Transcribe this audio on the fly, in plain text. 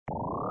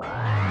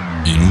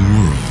In a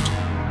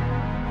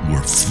world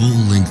where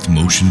full-length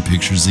motion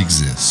pictures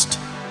exist,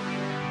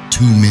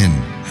 two men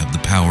have the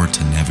power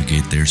to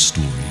navigate their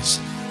stories.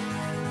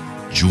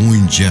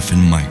 Join Jeff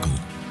and Michael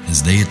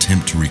as they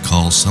attempt to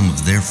recall some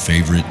of their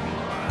favorite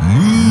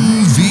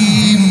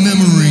movie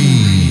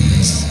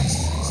memories.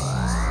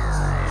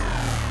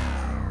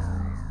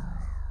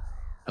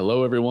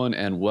 Hello, everyone,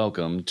 and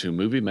welcome to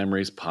Movie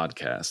Memories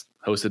Podcast,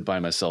 hosted by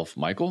myself,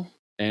 Michael,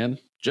 and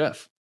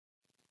Jeff.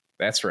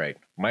 That's right.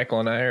 Michael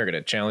and I are going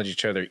to challenge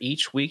each other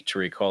each week to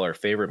recall our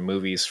favorite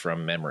movies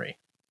from memory.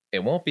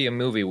 It won't be a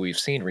movie we've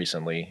seen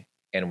recently,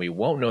 and we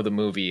won't know the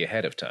movie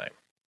ahead of time.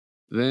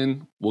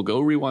 Then we'll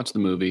go rewatch the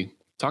movie,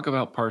 talk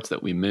about parts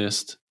that we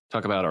missed,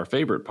 talk about our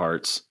favorite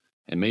parts,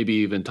 and maybe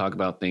even talk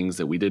about things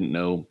that we didn't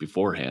know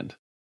beforehand.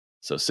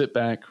 So sit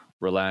back,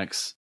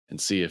 relax, and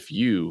see if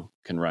you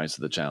can rise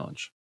to the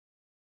challenge.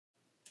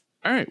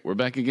 All right, we're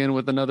back again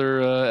with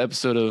another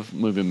episode of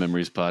Movie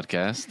Memories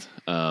Podcast.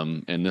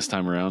 And this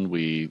time around,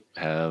 we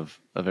have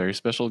a very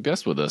special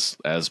guest with us.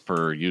 As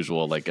per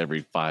usual, like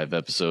every 5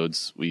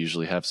 episodes, we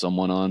usually have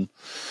someone on.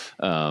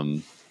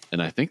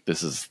 And I think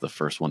this is the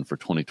first one for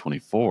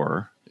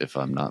 2024, if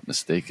I'm not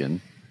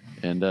mistaken.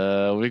 And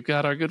we've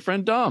got our good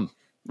friend Dom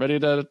ready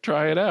to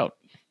try it out.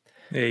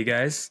 Hey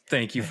guys,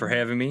 thank you for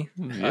having me.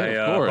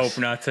 Yeah, I hope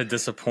not to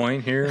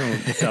disappoint here.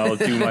 I'll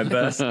do my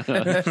best.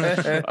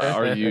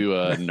 Are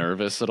you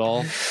nervous at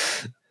all?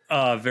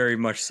 Very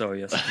much so,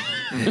 yes.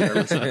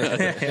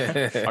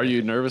 Are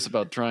you nervous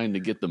about trying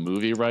to get the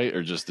movie right,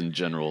 or just in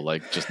general,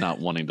 like just not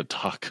wanting to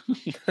talk?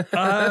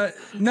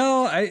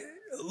 No, a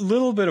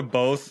little bit of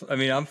both. I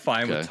mean, I'm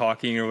fine with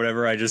talking or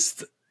whatever. I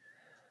just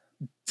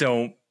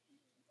don't.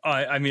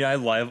 I mean, I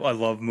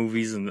love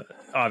movies, and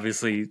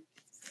obviously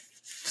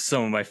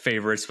some of my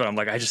favorites, but I'm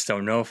like, I just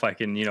don't know if I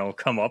can,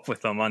 come up with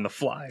them on the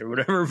fly or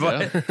whatever.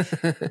 But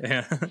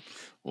yeah.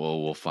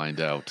 Well, we'll find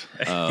out.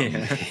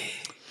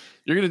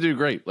 You're gonna do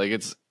great. Like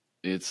it's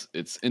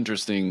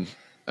interesting.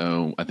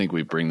 I think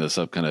we bring this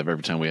up kind of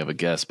every time we have a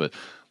guest, but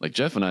like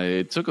Jeff and I,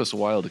 it took us a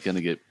while to kind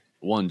of get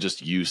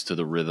just used to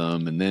the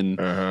rhythm, and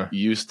then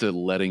used to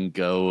letting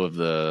go of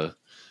the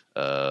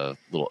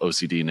little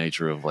OCD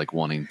nature of like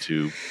wanting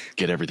to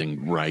get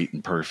everything right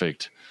and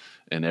perfect.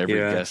 And every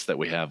guest that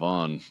we have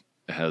on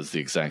has the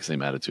exact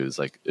same attitude. It's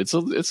like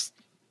it's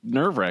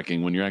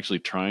nerve-wracking when you're actually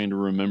trying to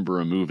remember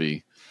a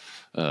movie,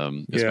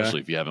 especially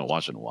if you haven't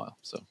watched it in a while.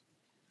 So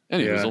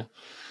anyways, all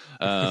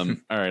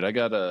right, I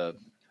got a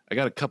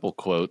couple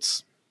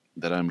quotes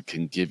that I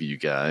can give you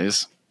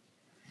guys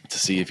to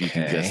see if you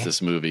can guess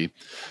this movie.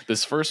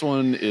 This first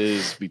one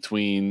is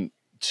between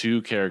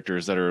two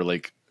characters that are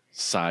like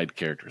side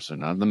characters, so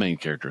not the main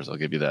characters, I'll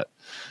give you that.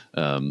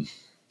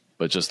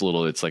 But just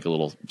it's like a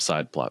little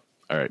side plot.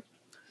 All right.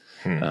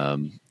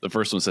 The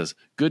first one says,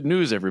 "Good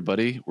news,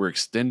 everybody. We're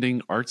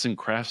extending arts and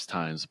crafts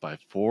times by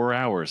 4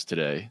 hours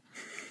today.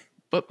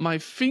 But my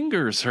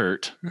fingers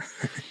hurt."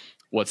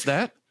 "What's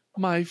that?"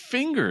 "My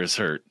fingers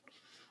hurt."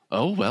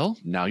 "Oh, well,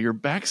 now your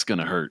back's going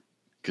to hurt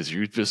because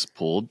you just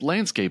pulled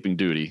landscaping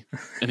duty."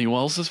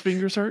 "Anyone else's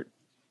fingers hurt?"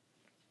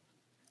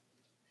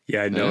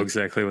 Yeah, I know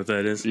exactly what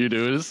that is. You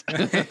do it?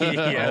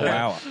 Yeah. Oh,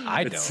 wow.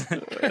 I don't.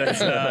 That's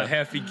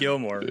Happy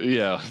Gilmore.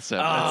 Yeah.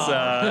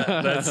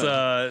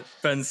 That's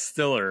Ben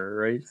Stiller,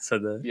 right?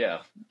 Said that.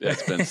 Yeah,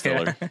 it's Ben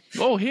Stiller.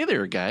 "Oh, hey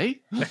there, guy."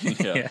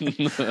 Yeah.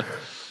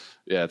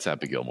 Yeah, it's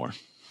Happy Gilmore.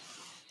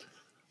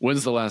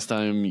 When's the last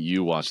time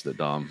you watched it,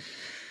 Dom?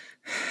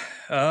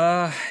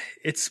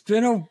 It's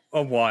been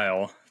a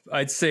while.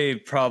 I'd say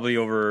probably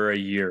over a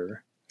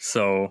year.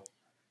 So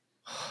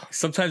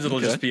sometimes it'll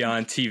just be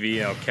on TV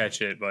and I'll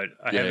catch it, but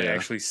I haven't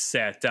actually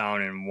sat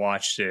down and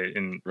watched it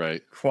in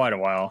quite a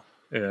while.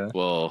 Yeah.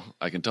 Well,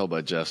 I can tell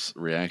by Jeff's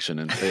reaction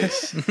and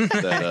face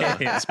that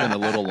it's been a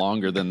little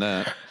longer than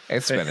that.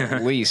 It's been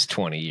at least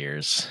 20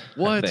 years.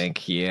 What? I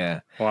think,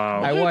 yeah.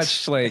 Wow. I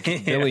watched like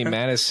Billy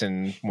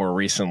Madison more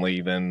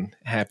recently than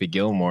Happy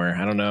Gilmore.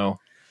 I don't know.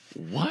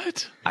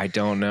 What? I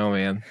don't know,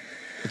 man.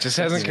 It just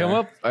hasn't come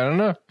up. I don't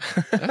know.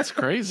 That's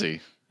crazy.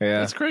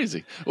 Yeah. That's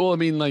crazy. Well, I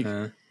mean, like,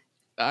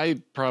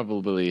 I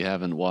probably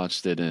haven't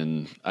watched it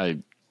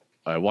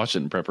I watched it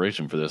in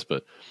preparation for this,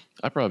 but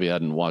I probably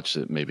hadn't watched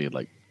it maybe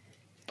like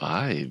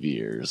 5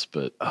 years.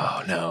 But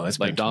oh no, it's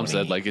like Dom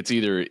said, like it's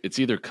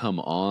either come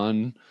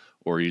on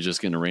or you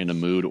just get in a random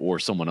mood, or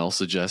someone else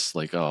suggests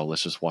like, oh,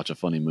 let's just watch a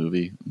funny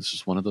movie. It's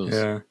just one of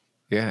those.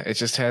 Yeah, it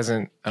just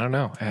hasn't. I don't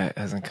know. It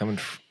hasn't come.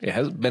 It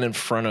hasn't been in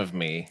front of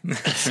me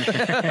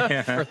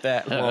for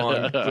that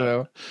long.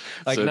 So,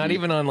 like, not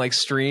even on like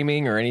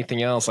streaming or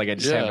anything else. Like, I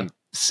just haven't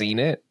seen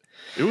it.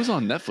 It was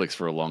on Netflix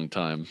for a long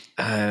time.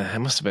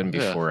 It must have been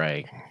before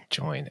I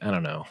joined. I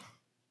don't know.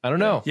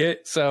 Yeah.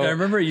 So I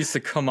remember it used to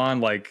come on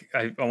like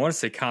I want to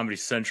say Comedy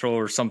Central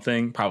or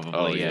something.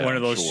 Probably, one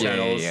of those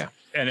channels. Yeah.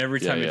 And every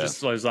time it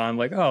just was on,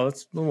 like, oh,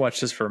 we'll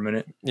watch this for a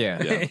minute.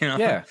 Yeah.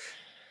 Yeah.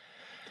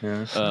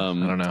 I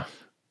don't know.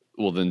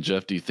 Well, then,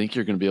 Jeff, do you think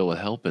you're going to be able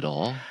to help at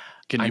all?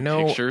 Can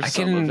you picture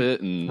some can of it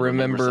and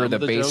remember the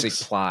basic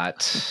jokes?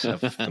 plot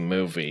of the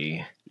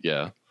movie?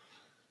 Yeah.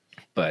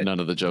 but none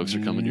of the jokes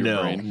are coming to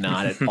your brain.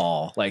 Not at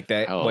all. Like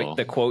that, like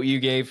the quote you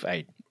gave,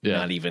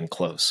 not even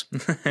close.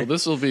 Well,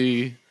 this will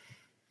be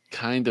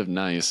kind of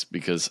nice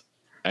because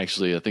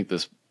actually, I think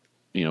this,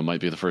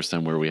 might be the first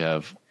time where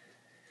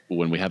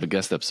when we have a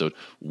guest episode,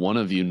 one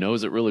of you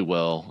knows it really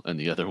well and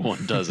the other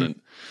one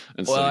doesn't.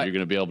 And so you're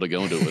going to be able to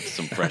go into it with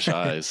some fresh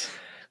eyes.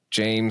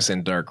 James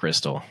and Dark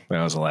Crystal.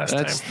 That was the last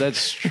time.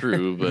 That's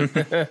true, but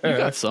you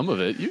got some of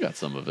it.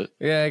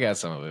 Yeah, I got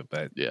some of it,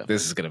 but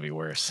this is going to be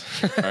worse.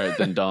 All right,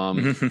 then,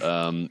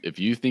 Dom, if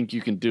you think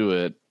you can do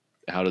it,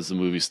 how does the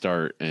movie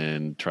start?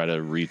 And try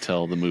to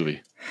retell the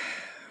movie.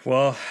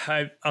 Well,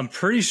 I'm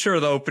pretty sure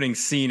the opening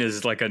scene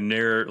is like a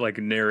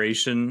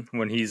narration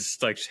when he's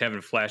like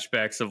having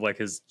flashbacks of like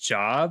his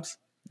jobs,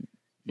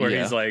 where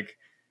he's like,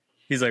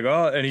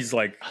 oh, and he's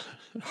like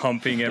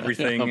humping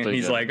everything, and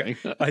he's like,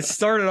 I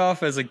started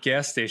off as a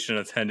gas station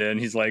attendant, and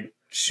he's like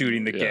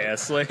shooting the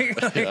gas, and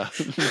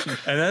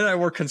then I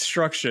work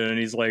construction, and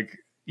he's like,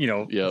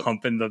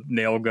 humping the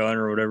nail gun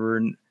or whatever,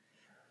 and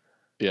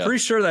pretty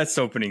sure that's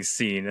the opening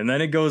scene, and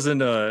then it goes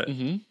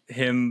into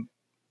him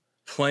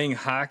playing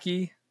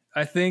hockey,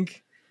 I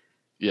think.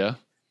 Yeah.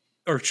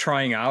 Or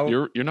trying out.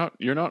 You're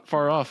not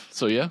far off.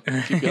 So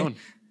keep going.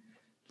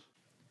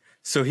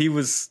 So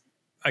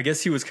I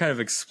guess he was kind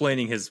of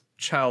explaining his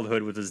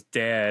childhood with his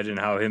dad and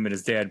how him and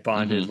his dad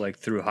bonded like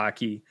through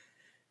hockey.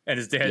 And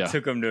his dad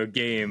took him to a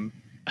game,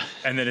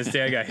 and then his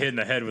dad got hit in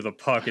the head with a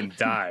puck and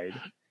died.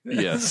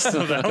 Yes.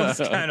 So that was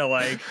kind of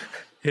like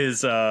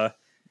his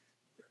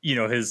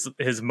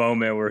his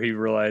moment where he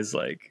realized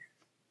like,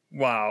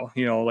 wow,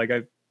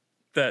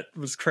 that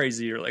was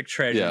crazy, or like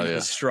tragedy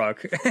was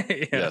struck.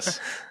 Yes.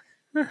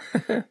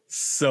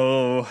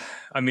 So,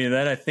 I mean,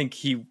 then I think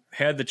he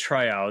had the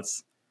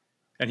tryouts,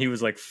 and he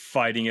was like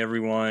fighting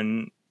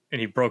everyone, and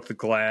he broke the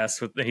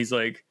glass and he's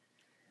like,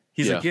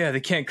 yeah, they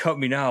can't cut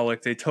me now.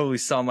 Like they totally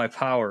saw my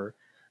power.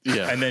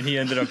 Yeah. And then he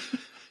ended up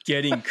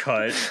getting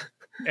cut,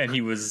 and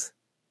he was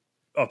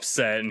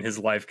upset, and his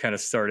life kind of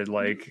started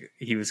like,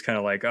 he was kind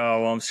of like,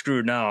 oh, well, I'm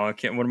screwed now.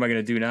 What am I going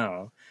to do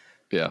now?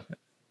 Yeah.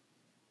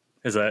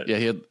 Is that?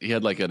 Yeah. He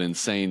had like an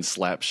insane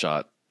slap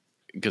shot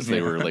because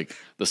they were like,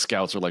 the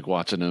scouts were like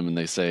watching him, and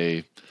they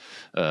say,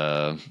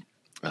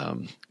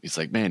 he's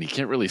like, man, he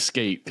can't really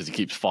skate because he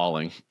keeps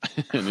falling.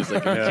 And he's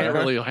like, he can't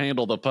really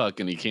handle the puck,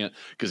 and he can't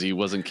because he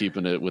wasn't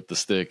keeping it with the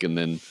stick. And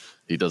then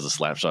he does a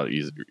slap shot.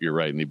 You're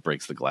right. And he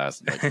breaks the glass.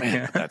 And like,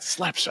 man, that's a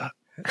slap shot.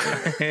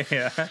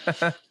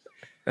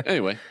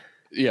 Anyway.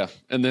 Yeah.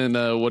 And then,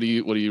 what do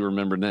you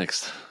remember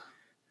next?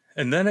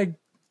 And then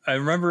I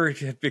remember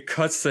it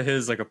cuts to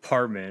his like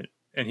apartment,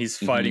 and he's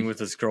fighting with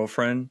his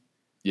girlfriend.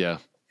 Yeah.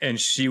 And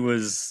she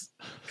was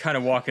kind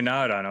of walking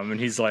out on him, and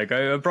he's like,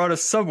 I brought a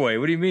Subway.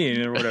 What do you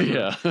mean? Or whatever.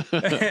 Yeah.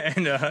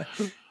 And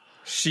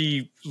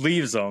she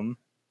leaves him,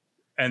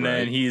 and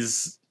then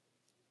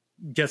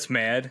gets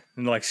mad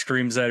and like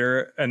screams at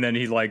her. And then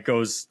he like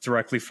goes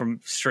directly from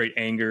straight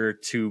anger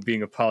to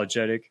being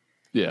apologetic.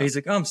 Yeah. And he's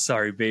like, I'm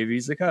sorry, baby.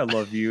 He's like, I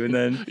love you. And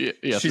then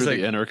she's like,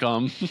 the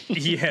intercom.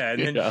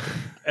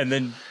 And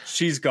then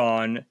she's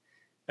gone.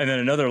 And then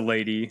another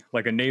lady,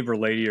 like a neighbor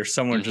lady or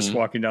someone just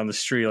walking down the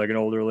street, like an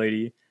older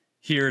lady,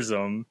 hears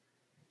him.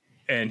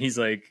 And he's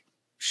like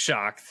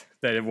shocked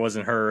that it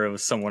wasn't her, it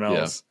was someone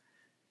else.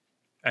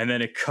 Yeah. And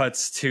then it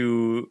cuts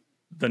to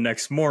the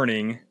next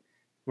morning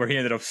where he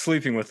ended up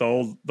sleeping with the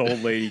old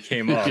lady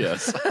came up.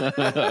 Yes. And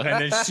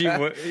then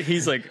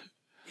he's like,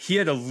 he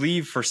had to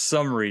leave for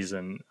some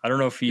reason. I don't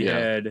know if he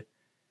had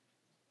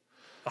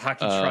a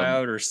hockey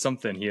tryout or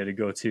something he had to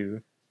go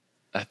to.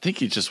 I think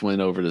he just went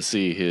over to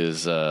see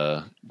his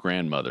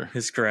grandmother.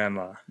 His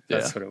grandma.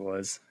 That's what it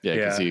was. Yeah,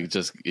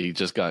 because he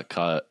just got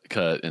cut,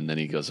 and then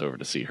he goes over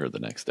to see her the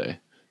next day.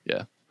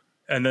 Yeah.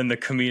 And then the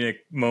comedic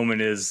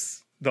moment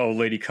is the old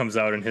lady comes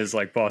out in his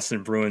like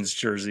Boston Bruins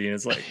jersey, and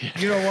it's like,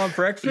 you don't want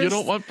breakfast? You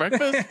don't want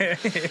breakfast?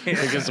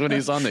 Because when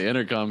he's on the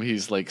intercom,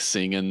 he's like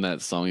singing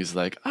that song. He's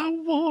like, I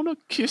want to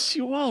kiss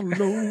you all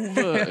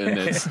over. And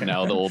it's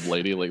now the old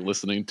lady like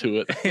listening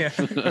to it.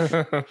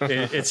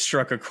 It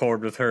struck a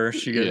chord with her.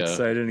 She got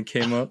excited and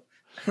came up.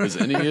 Is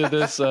any of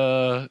this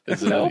any of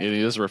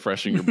this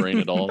refreshing your brain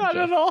at all? Not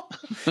at all.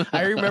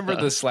 I remember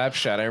the slap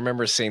shot. I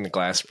remember seeing the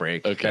glass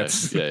break. Okay.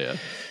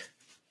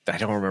 I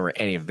don't remember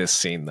any of this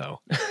scene though.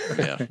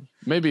 Yeah.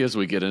 Maybe as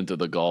we get into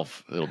the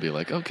golf, it'll be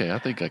like, okay, I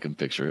think I can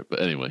picture it.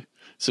 But anyway.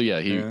 So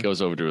he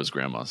goes over to his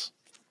grandma's.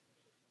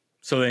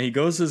 So then he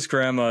goes to his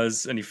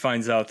grandma's, and he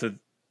finds out that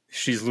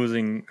she's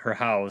losing her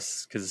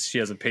house because she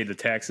hasn't paid the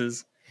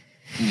taxes.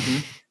 Mm-hmm.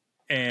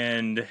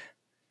 And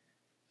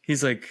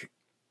he's like,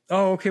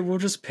 oh, okay, we'll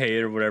just pay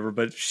it or whatever.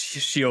 But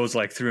she owes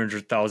like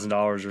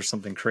 $300,000 or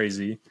something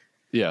crazy.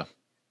 Yeah.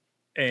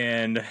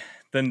 And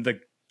then the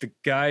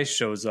guy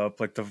shows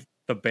up, like the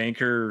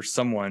banker or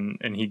someone,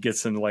 and he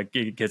gets into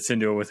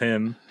it with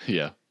him.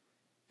 Yeah.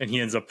 And he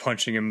ends up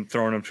punching him,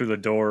 throwing him through the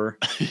door.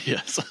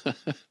 Yes.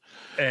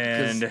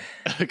 And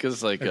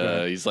because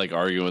he's like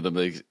arguing with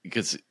him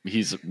because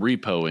he's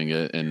repoing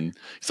it, and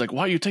he's like,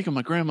 why are you taking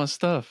my grandma's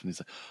stuff? And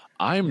he's like,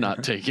 I'm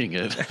not taking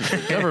it.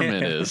 The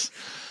government is.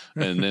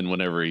 And then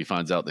whenever he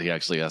finds out that he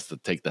actually has to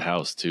take the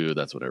house too,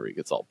 that's whenever he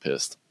gets all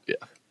pissed. Yeah.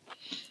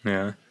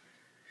 Yeah.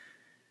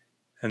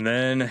 And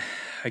then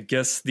I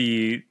guess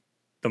the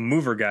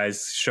mover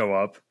guys show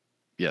up.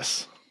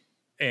 Yes.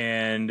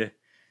 And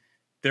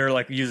they're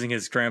like using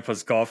his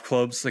grandpa's golf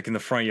clubs like in the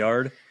front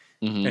yard.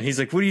 Mm-hmm. And he's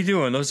like, what are you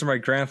doing? Those are my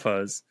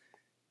grandpa's.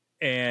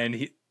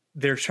 And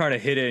they're trying to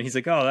hit it. And he's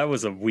like, oh, that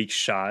was a weak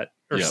shot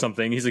or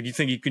something. He's like, you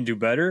think you can do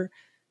better?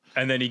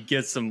 And then he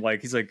gets him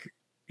like, he's like,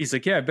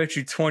 yeah, I bet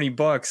you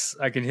 $20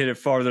 I can hit it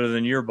farther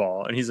than your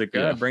ball. And he's like,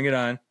 yeah, bring it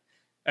on.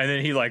 And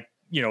then he like,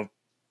 you know,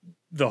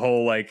 the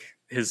whole like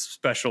his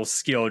special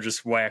skill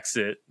just whacks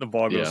it. The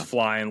ball goes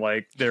flying.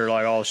 Like they're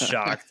like all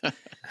shocked. And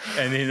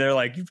then they're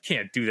like, you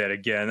can't do that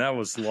again. That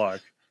was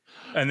luck.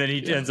 And then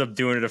he ends up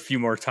doing it a few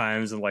more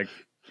times and like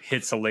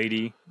hits a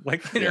lady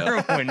like in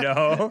her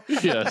window.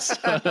 Yes.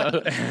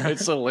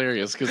 It's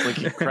hilarious because like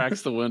he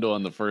cracks the window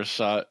on the first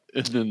shot,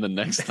 and then the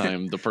next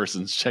time the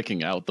person's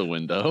checking out the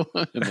window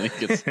and then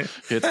he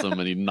hits them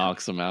and he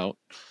knocks them out.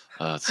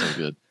 It's so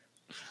good.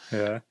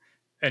 Yeah.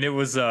 And it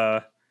was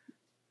that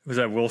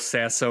Will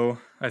Sasso,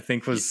 I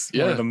think, was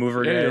one of the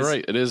mover guys. You're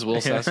right. It is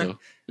Will Sasso.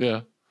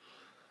 Yeah.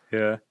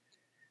 Yeah.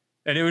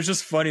 And it was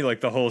just funny,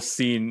 like the whole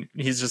scene.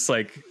 He's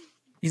like,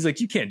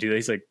 you can't do that.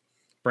 He's like,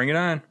 bring it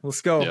on.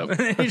 Let's go. Yep.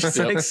 And he just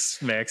like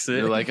smacks it.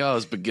 You're like, oh,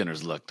 it's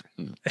beginner's luck.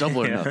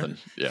 Double or nothing.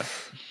 Yeah.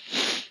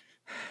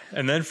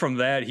 And then from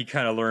that, he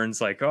kind of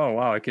learns like, oh,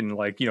 wow, I can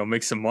like, you know,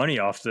 make some money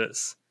off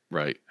this.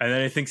 Right. And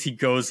then he thinks he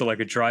goes to like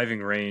a driving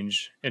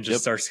range and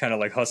just starts kind of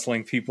like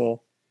hustling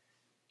people.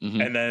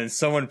 Mm-hmm. And then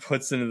someone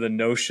puts into the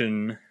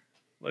notion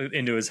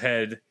into his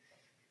head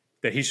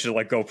that he should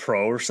like go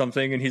pro or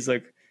something. And he's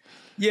like,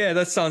 yeah,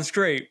 that sounds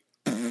great.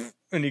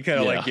 And he kind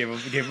of like gave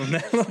him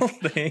that little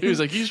thing. He was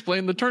like, he's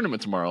playing the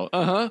tournament tomorrow.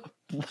 Uh-huh.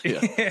 Yeah.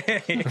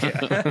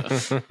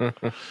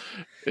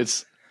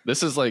 This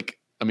is like,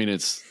 I mean,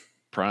 it's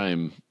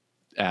prime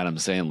Adam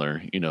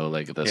Sandler, you know,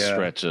 like the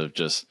stretch of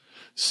just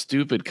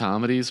stupid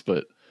comedies,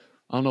 but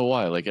I don't know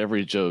why. Like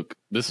every joke,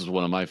 this is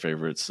one of my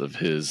favorites of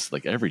his,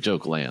 like every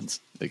joke lands.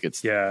 Like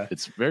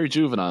it's very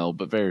juvenile,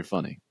 but very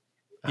funny.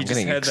 I'm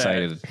getting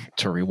excited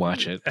to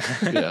rewatch it.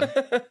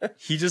 Yeah.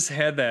 He just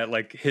had that,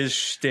 like his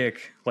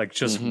shtick, like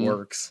just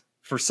works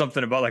for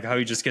something about like how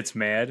he just gets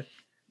mad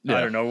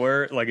out of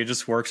nowhere. Like it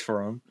just works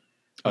for him.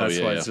 That's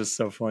why it's just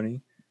so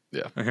funny.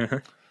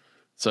 Yeah.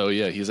 So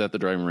yeah, he's at the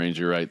driving range.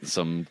 You're right.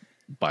 Some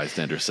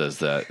bystander says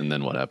that. And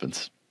then what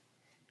happens?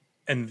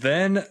 And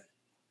then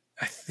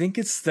I think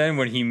it's then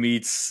when he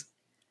meets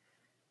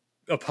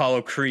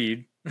Apollo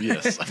Creed.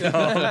 Yes. Carl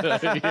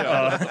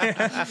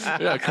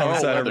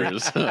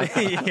Weathers.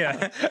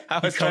 Yeah. I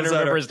was trying to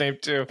remember his name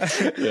too.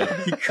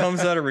 Yeah. He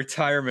comes out of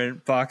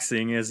retirement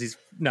boxing as he's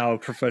now a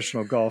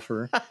professional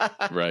golfer.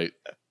 Right.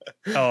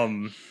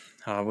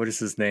 What is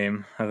his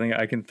name? I think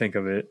I can think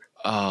of it.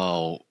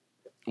 Oh,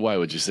 why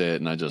would you say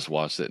it? And I just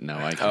watched it. Now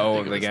I can't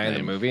think of the guy in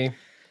the movie?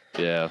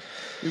 Yeah.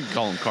 We can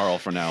call him Carl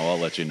for now. I'll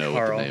let you know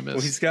what the name is.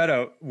 Well, he's got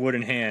a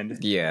wooden hand.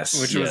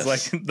 Yes. Which was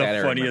like the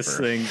funniest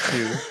thing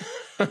too.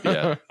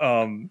 Yeah.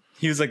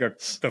 He was like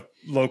the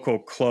local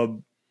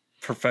club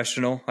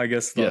professional, I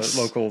guess. The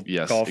local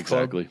golf club.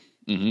 Exactly.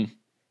 Mm-hmm.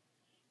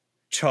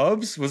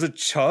 Chubbs? Was it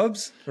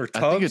Chubbs or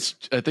Tubbs?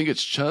 I think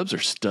it's Chubbs or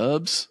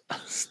Stubbs.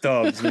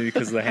 Stubbs, maybe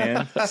because of the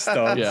hand.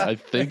 Stubbs. Yeah, I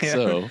think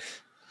so.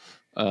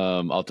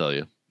 I'll tell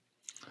you.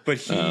 But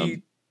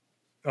he.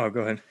 Go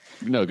ahead.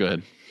 No, go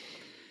ahead.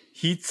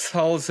 He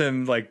tells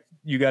him like,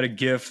 you got a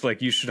gift,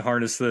 like you should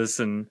harness this,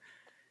 and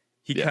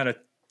he kind of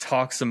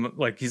talks him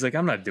like he's like,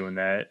 I'm not doing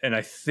that. And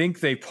I think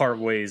they part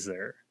ways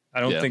there.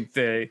 I don't think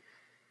they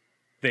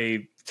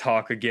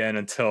talk again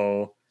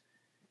until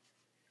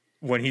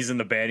when he's in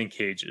the batting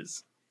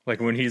cages, like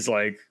when he's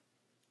like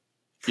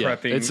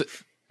prepping.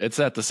 It's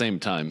at the same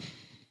time.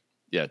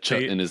 Yeah,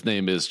 and his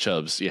name is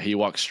Chubbs. Yeah, he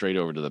walks straight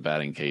over to the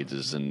batting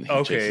cages and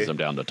he chases him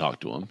down to talk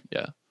to him.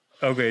 Yeah.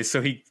 Okay,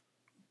 so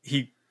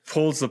he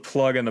pulls the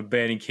plug on the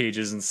batting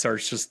cages and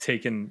starts just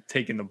taking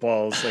the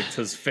balls like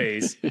to his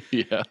face.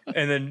 Yeah.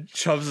 And then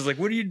Chubbs is like,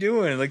 what are you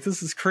doing? Like,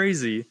 this is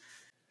crazy.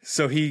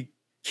 So he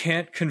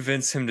can't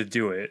convince him to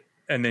do it.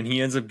 And then he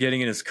ends up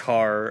getting in his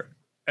car.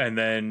 And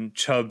then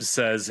Chubbs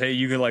says, hey,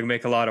 you can like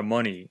make a lot of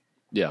money.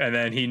 Yeah. And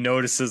then he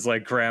notices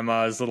like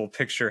grandma's little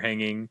picture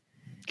hanging.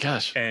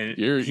 Gosh, and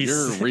your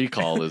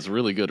recall is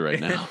really good right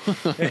now.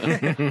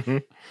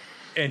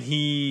 And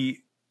he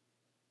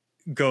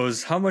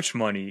goes, how much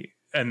money?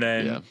 And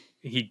then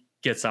he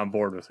gets on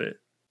board with it.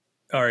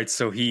 All right,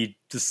 so he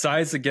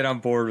decides to get on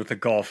board with the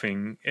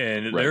golfing.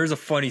 And there's a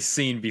funny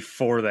scene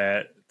before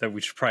that we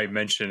should probably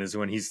mention is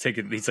when he's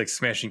like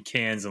smashing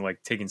cans and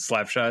like taking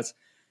slap shots.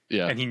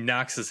 Yeah. And he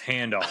knocks his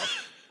hand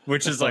off,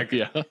 which is like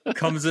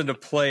comes into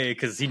play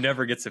because he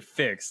never gets it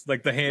fixed.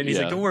 Like the hand, he's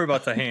like, don't worry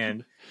about the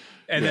hand.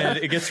 And then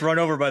it gets run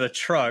over by the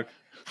truck.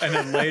 And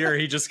then later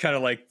he just kind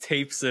of like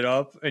tapes it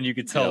up, and you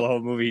could tell the whole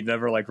movie he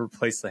never like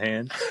replaced the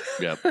hand.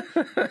 Yep.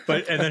 And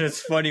then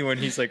it's funny when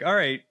he's like, all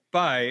right,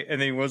 bye.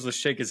 And then he goes to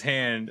shake his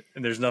hand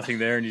and there's nothing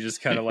there. And he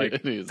just kind of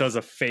like does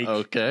a fake.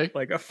 Okay.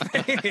 Like a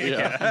fake.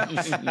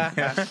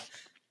 Yeah.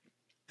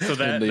 So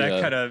that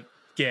kind of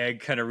gag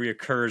kind of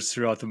reoccurs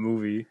throughout the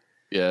movie.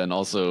 Yeah, and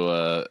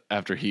also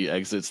after he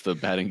exits the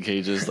batting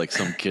cages, like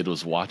some kid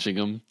was watching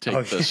him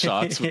take the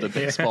shots with the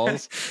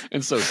baseballs,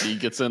 and so he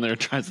gets in there and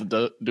tries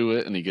to do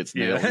it, and he gets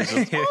nailed.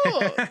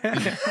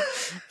 Just,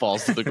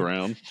 falls to the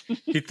ground.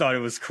 He thought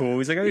it was cool.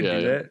 He's like, I can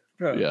do that.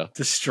 Oh,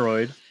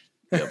 destroyed.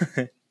 Yep.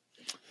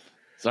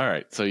 It's all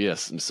right. So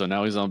yes, so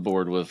now he's on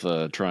board with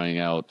trying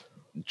out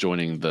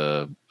joining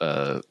the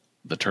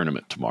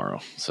tournament tomorrow.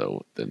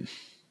 So then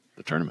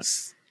the tournament.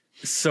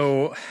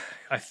 So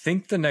I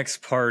think the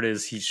next part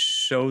is he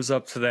shows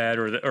up to that,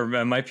 or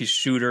it might be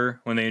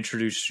Shooter when they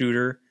introduce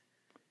Shooter.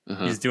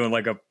 He's doing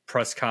like a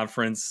press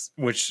conference,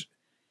 which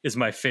is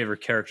my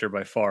favorite character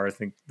by far. I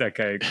think that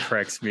guy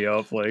cracks me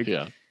up. Like,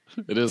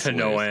 it is to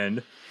no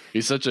end.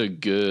 He's such a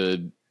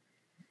good,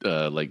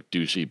 like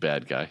douchey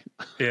bad guy.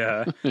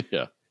 Yeah,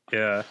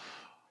 yeah.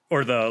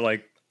 Or the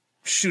like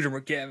Shooter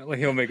McGavin, like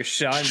he'll make a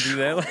shot and do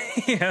that.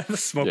 Like, the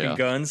smoking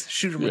guns,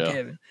 Shooter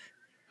McGavin.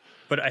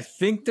 But I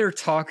think they're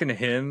talking to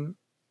him.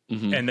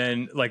 And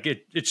then like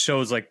it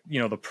shows like,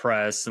 the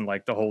press and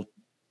like the whole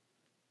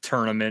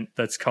tournament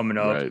that's coming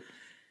up. Right.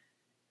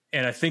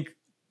 And I think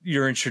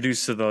you're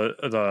introduced to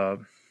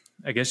the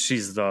I guess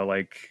she's the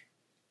like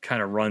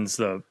kind of runs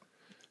the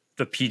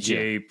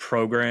PGA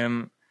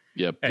program.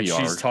 Yeah. PR. And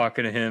she's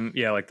talking to him.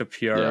 Yeah. Like the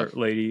PR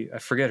lady. I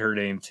forget her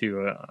name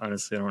too.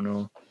 Honestly, I don't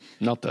know.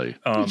 I'll tell you.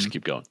 You just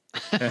keep going.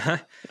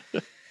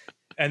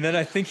 And then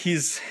I think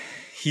he's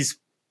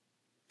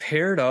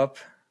paired up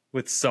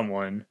with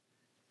someone.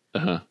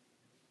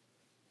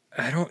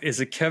 Is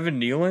it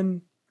Kevin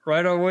Nealon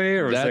right away,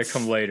 or does that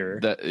come later?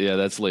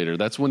 That's later.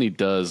 That's when he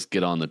does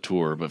get on the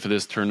tour. But for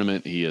this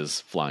tournament, he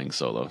is flying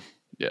solo.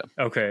 Yeah.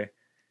 Okay.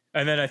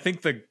 And then I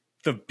think the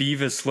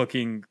Beavis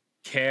looking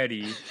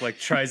caddy like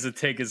tries to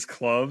take his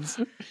clubs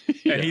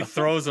and he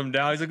throws them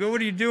down. He's like, "Oh,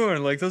 what are you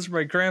doing?" Like, "Those are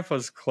my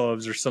grandpa's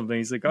clubs or something."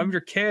 He's like, "I'm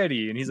your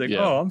caddy." And he's like,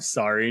 "Oh, I'm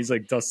sorry." He's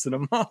like dusting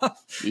them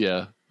off.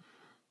 Yeah.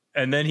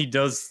 And then he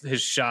does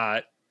his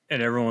shot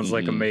and everyone's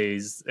like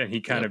amazed, and he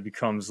kind of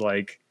becomes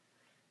like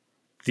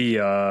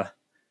the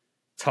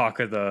talk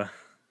of the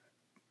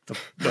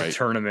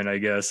tournament, I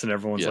guess, and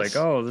everyone's like,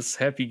 "Oh, this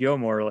Happy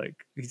Gilmore,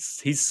 like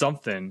he's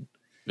something."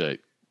 Right.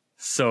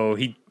 So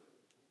he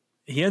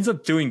ends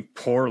up doing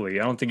poorly.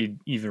 I don't think he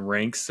even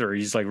ranks, or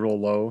he's like real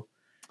low,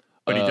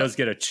 but he does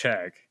get a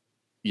check.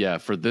 Yeah,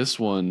 for this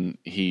one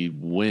he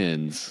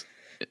wins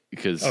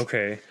because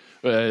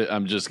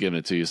I'm just giving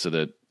it to you so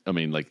that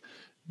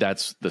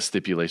that's the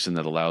stipulation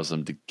that allows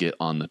him to get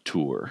on the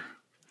tour.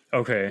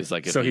 Okay. It's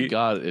like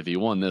if he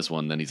won this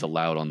one, then he's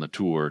allowed on the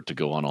tour to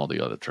go on all the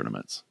other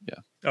tournaments.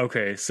 Yeah.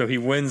 Okay. So he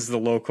wins the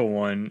local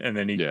one and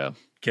then he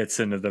gets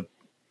into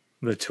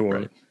the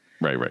tour.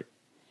 Right.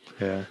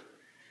 Yeah.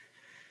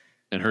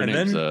 And her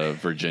name's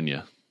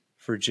Virginia.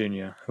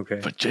 Virginia. Okay.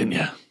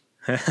 Virginia.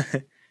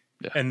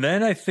 And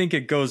then I think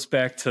it goes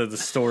back to the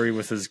story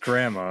with his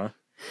grandma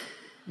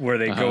where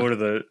they go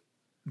to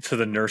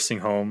the nursing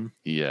home.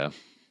 Yeah.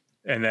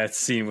 And that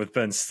scene with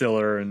Ben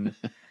Stiller, and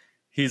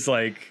he's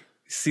like,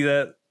 "See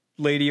that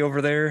lady over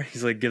there?"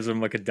 He's like, gives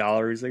him like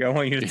 $1. He's like, "I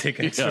want you to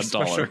take extra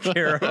special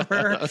care of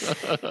her."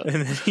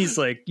 And then he's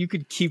like, "You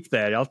could keep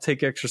that. I'll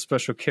take extra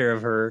special care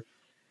of her."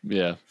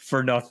 Yeah.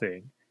 For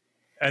nothing.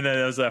 And then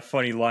there's that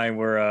funny line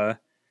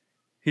where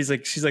she's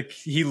like,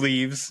 he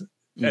leaves.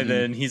 And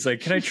then he's like,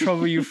 "Can I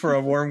trouble you for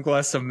a warm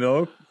glass of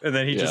milk?" And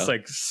then he just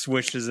like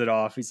switches it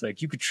off. He's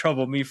like, "You could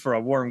trouble me for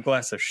a warm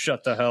glass of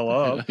shut the hell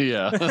up."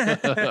 Yeah.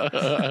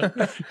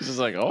 He's just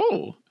like,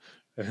 "Oh."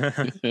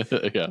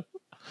 Yeah.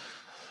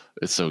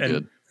 It's so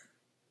good.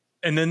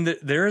 And then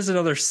there is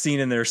another scene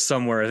in there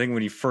somewhere. I think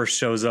when he first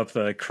shows up,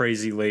 the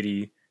crazy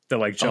lady that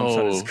like jumps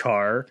on his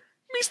car.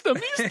 Mister.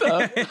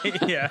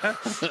 Yeah.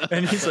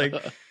 And he's like,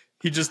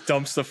 he just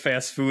dumps the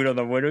fast food on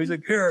the window. He's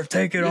like, "Here,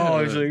 take it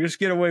all." He's like, "Just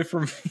get away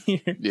from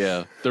me."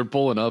 Yeah. They're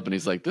pulling up and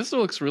he's like, "This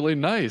looks really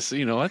nice.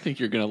 I think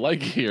you're going to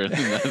like it here." And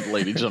then that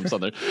lady jumps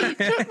on there.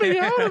 "Get me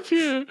out of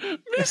here.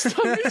 Mister,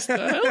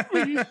 help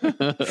me."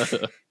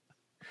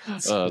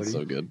 It's so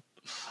good.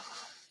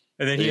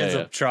 And then he ends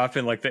up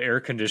dropping like the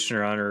air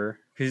conditioner on her.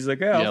 He's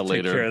like, I'll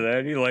take care of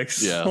that. He like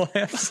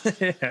slaps.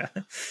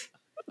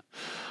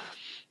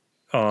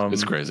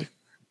 It's crazy.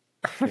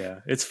 Yeah,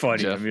 it's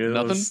funny. Jeff, I mean,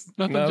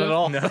 nothing at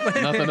all.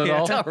 Nothing at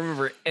all. I don't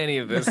remember any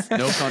of this.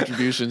 No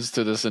contributions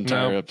to this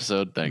entire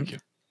episode. Thank you.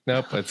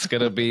 Nope. I'm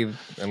gonna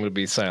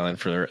be silent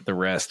for the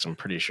rest. I'm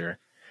pretty sure.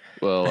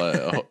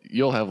 Well,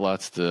 you'll have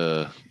lots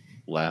to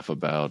laugh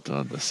about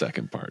on the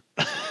second part.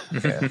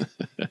 Yeah.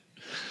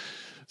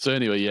 So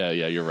anyway,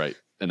 you're right.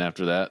 And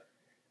after that,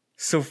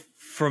 so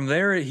from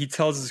there, he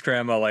tells his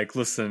grandma, like,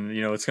 "Listen,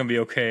 it's gonna be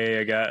okay.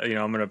 I got,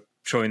 I'm gonna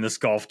join this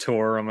golf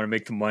tour. I'm gonna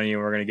make the money,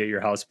 and we're gonna get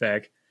your house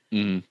back."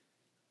 Mm-hmm.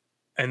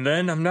 And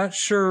then I'm not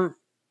sure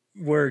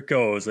where it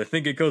goes. I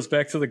think it goes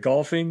back to the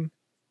golfing,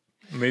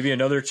 maybe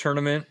another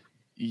tournament.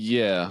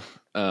 Yeah.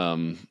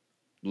 Chubbs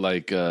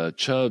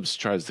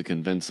tries to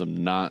convince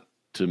him not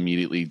to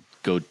immediately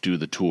go do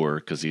the tour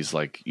because he's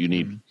like, "You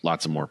need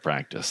lots of more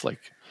practice."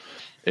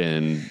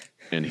 And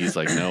And he's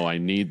like, no, I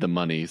need the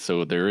money.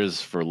 So there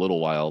is, for a little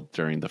while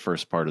during the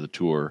first part of the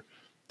tour,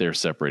 they're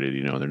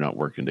separated, they're not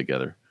working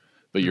together.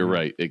 But you're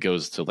right. It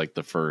goes to like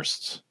the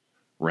first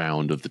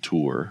round of the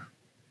tour.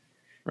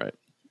 Right.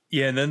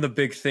 Yeah. And then the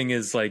big thing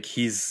is like,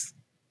 he's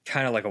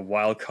kind of like a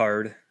wild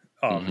card.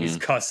 He's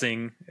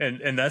cussing.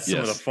 And that's some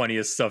of the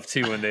funniest stuff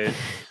too. When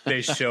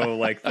they show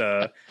like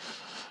the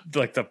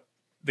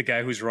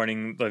guy who's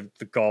running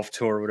the golf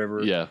tour or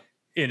whatever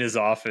in his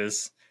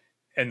office,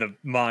 and the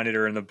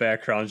monitor in the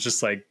background is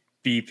just like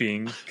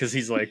beeping because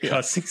he's like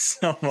cussing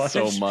so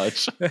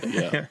much.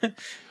 Yeah.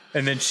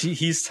 And then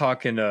he's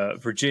talking to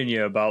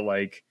Virginia about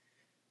like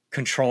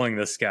controlling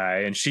this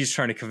guy, and she's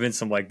trying to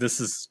convince him like, this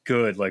is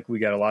good. Like, we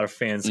got a lot of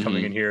fans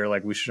coming in here.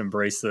 Like, we should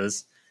embrace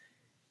this.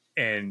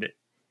 And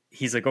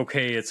he's like,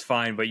 okay, it's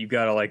fine, but you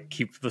got to like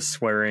keep the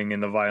swearing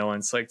and the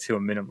violence like to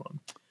a minimum.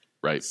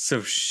 Right.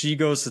 So she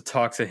goes to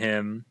talk to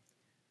him,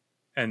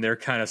 and they're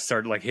kind of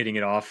start like hitting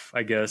it off,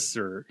 I guess,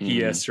 or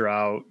he asked her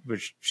out,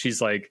 which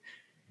she's like,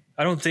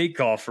 I don't date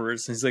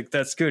golfers. And he's like,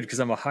 that's good because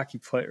I'm a hockey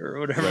player or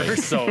whatever. Right.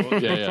 So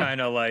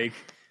kind of like,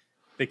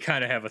 they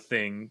kind of have a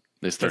thing.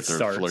 They start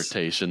their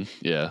flirtation.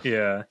 Yeah.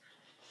 Yeah.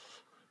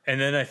 And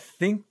then I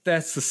think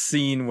that's the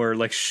scene where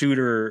like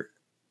Shooter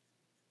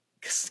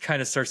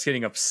kind of starts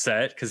getting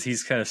upset because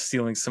he's kind of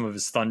stealing some of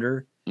his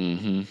thunder.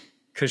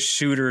 Because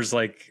Shooter's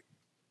like,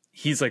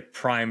 he's like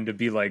primed to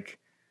be like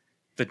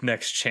the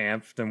next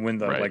champ, then win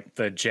the like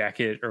the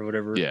jacket or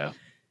whatever. Yeah.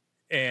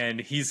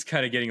 And he's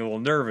kind of getting a little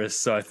nervous.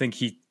 So I think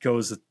he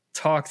goes to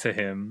talk to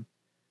him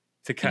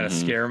to kind of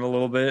scare him a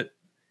little bit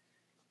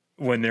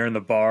when they're in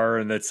the bar.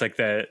 And that's like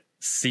that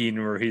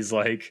scene where he's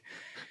like,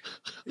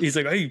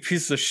 I eat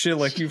pieces of shit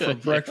like you for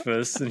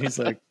breakfast. And he's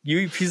like, you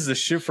eat pieces of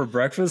shit for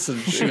breakfast?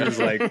 And Shooter's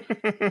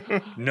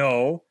like,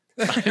 no.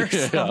 I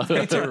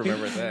don't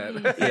remember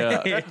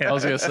that. I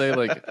was gonna say,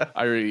 like,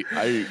 I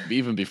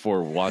even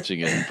before watching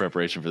it in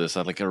preparation for this,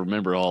 I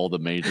remember all the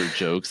major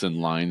jokes and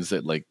lines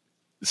that like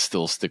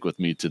still stick with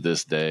me to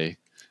this day,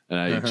 and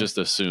I just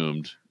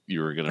assumed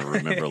you were gonna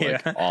remember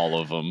like all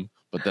of them.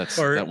 But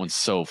that one's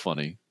so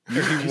funny.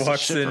 Or he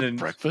walks in and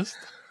breakfast.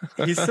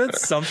 He said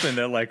something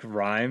that like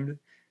rhymed,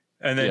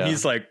 and then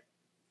he's like,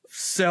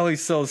 Sally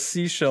sells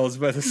seashells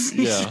by the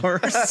seashore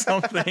or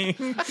something.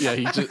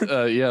 He just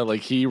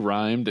like he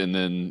rhymed, and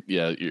then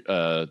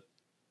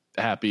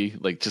Happy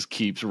like just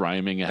keeps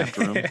rhyming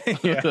after him.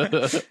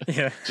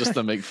 Just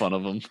to make fun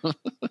of him.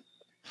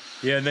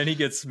 And then he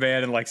gets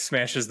mad and like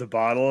smashes the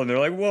bottle, and they're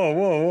like,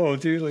 whoa,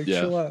 dude, like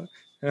chill out.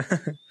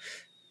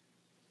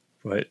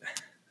 But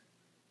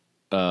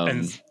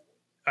and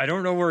I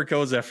don't know where it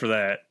goes after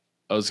that.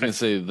 I was gonna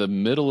say the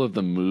middle of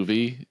the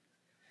movie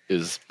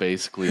is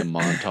basically a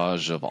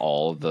montage of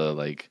all the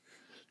like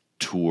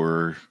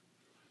tour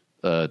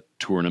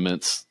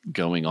tournaments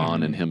going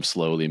on and him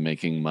slowly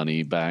making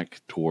money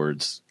back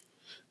towards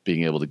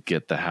being able to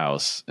get the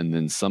house. And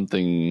then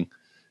something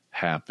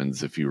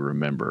happens, if you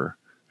remember.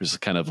 There's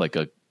kind of like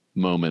a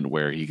moment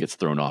where he gets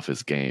thrown off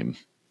his game.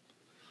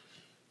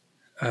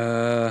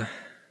 Is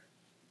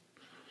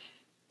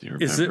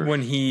it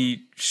when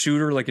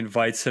Shooter like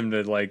invites him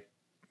to like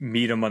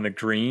meet him on the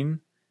green,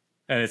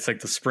 and it's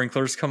like the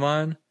sprinklers come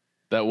on?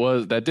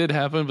 That did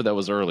happen, but that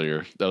was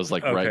earlier. That was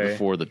like right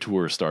before the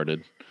tour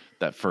started,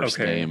 that first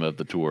game of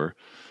the tour.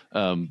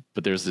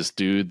 But there's this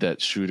dude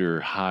that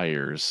Shooter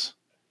hires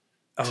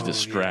to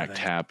distract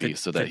Happy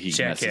so that he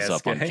messes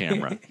up on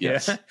camera.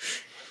 Yes.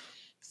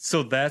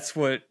 So that's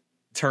what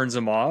turns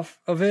him off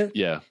of it?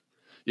 Yeah.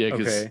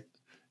 Because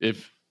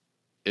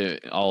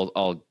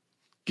I'll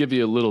give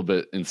you a little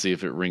bit and see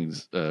if it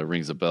rings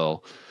a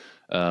bell.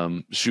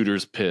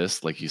 Shooter's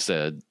pissed, like you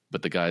said,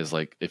 but the guy's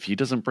like, if he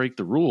doesn't break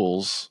the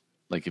rules,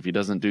 like if he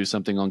doesn't do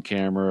something on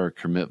camera or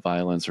commit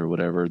violence or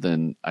whatever,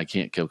 then I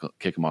can't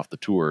kick him off the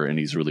tour, and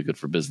he's really good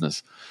for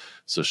business.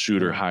 So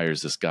Shooter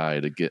hires this guy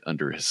to get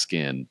under his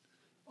skin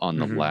on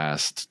the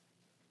last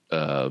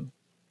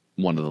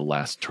one of the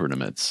last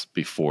tournaments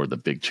before the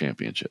big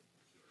championship.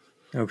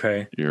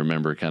 Okay. You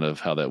remember kind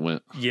of how that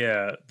went?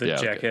 Yeah,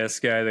 jackass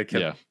guy that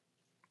kept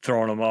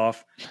throwing him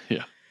off.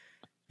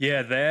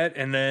 Yeah, that,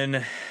 and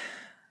then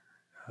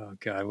oh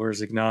god, where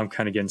is it now? I'm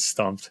kind of getting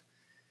stumped.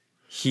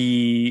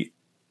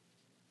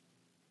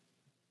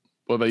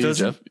 What about you,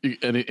 Jeff?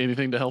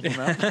 Anything to help him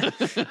out?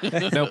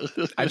 Nope.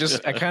 I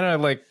kind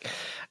of like,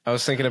 I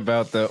was thinking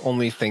about the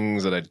only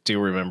things that I do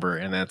remember,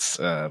 and that's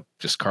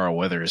just Carl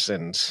Weathers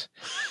and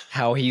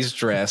how he's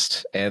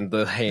dressed, and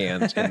the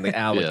hand and the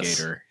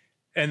alligator.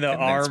 And the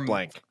arm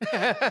blank.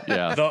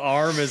 The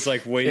arm is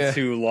like way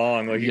too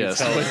long. Like you can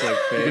tell it's like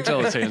fake. You can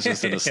tell his hand's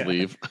just in a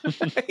sleeve.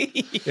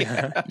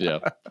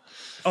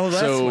 Oh,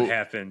 that's what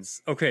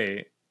happens.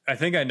 Okay. I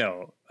think I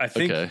know.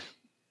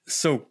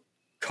 So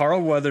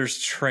Carl Weathers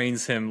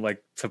trains him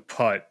like to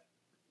putt.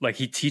 Like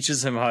he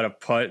teaches him how to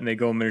putt, and they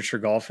go miniature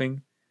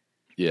golfing.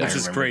 Yeah. Which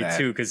is great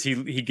too, because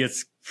he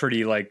gets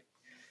pretty like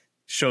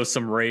shows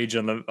some rage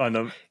on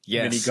the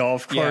mini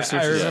golf course,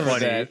 which is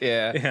funny. That.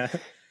 Yeah.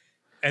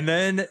 And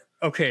then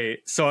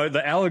so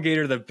the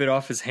alligator that bit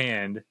off his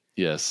hand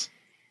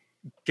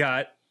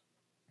got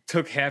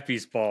took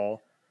Happy's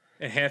ball,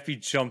 and Happy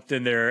jumped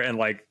in there and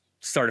like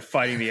started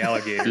fighting the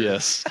alligator.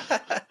 Yes.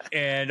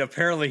 And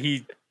apparently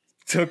he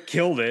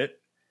killed it,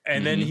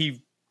 and then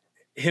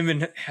him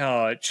and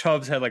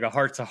Chubbs had like a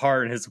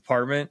heart-to-heart in his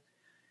apartment.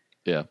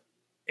 Yeah.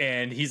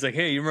 And he's like,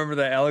 hey, you remember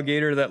that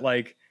alligator that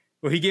like,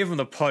 well, he gave him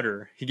the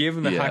putter. He gave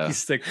him the hockey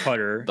stick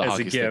putter as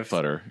a gift.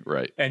 Putter,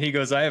 right. And he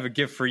goes, I have a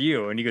gift for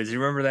you. And he goes, you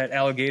remember that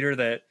alligator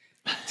that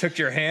took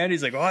your hand?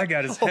 He's like, oh, I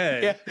got his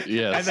head. Yeah.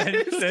 Yes.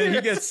 And then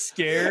he gets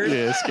scared.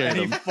 Yeah, scared and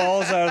him. he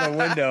falls out of the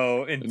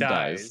window and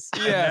dies.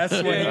 Yeah. And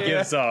that's when he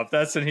gives up.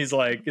 That's when he's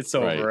like, it's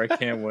over. Right. I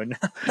can't win.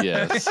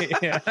 Yes.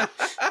 Yeah.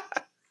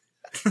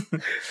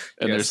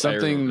 And Yes,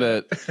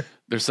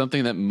 there's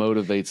something that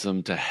motivates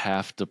him to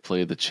have to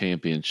play the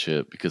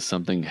championship because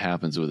something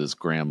happens with his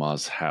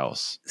grandma's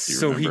house. Do you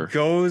So remember? he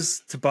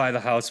goes to buy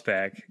the house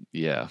back.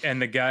 Yeah.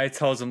 And the guy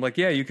tells him, like,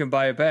 yeah, you can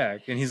buy it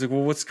back. And he's like,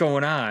 well, what's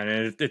going on?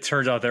 And it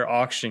turns out they're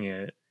auctioning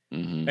it.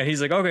 Mm-hmm. And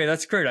he's like, okay,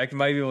 that's great. I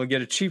might be able to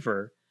get it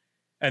cheaper.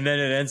 And then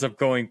it ends up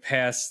going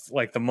past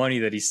like the money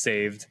that he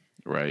saved.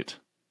 Right.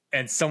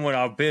 And someone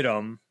outbid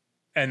him.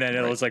 And then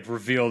it was like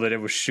revealed that it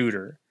was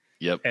Shooter.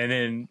 Yep. And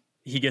then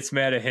he gets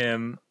mad at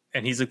him.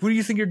 And he's like, what do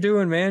you think you're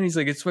doing, man? He's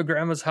like, it's my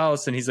grandma's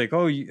house. And he's like,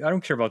 oh, I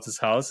don't care about this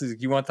house. He's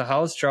like, you want the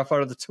house? Drop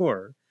out of the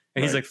tour.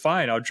 And he's like,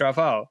 fine, I'll drop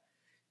out.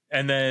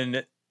 And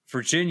then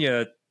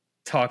Virginia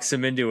talks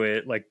him into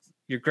it. Like,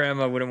 your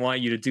grandma wouldn't want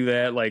you to do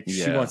that. Like,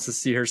 she wants to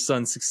see her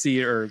son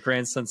succeed or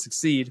grandson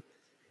succeed.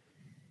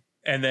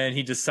 And then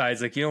he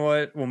decides, like, you know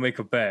what? We'll make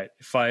a bet.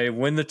 If I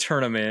win the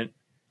tournament,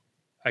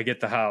 I get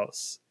the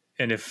house.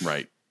 And if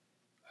I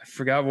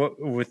forgot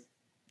what with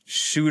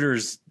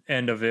Shooter's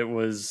end of it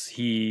was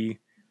he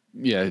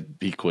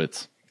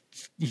quits.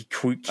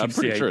 Keeps, I'm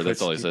pretty sure he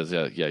that's quits. all he says.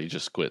 Yeah, he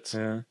just quits.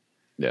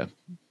 Yeah.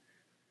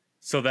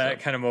 So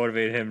that kind of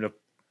motivated him to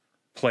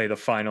play the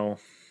final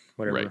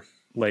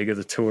leg of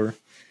the tour.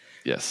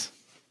 Yes.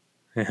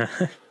 Yeah.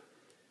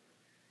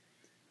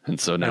 And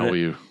so now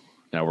we're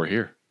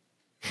here.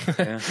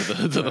 Yeah.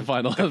 to the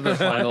final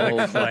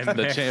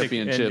the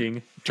championship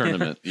ending.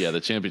 tournament. Yeah,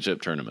 the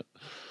championship tournament.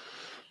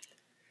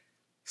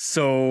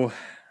 So I'm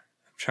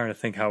trying to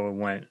think how it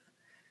went.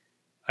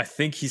 I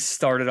think he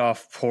started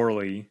off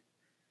poorly.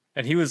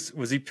 And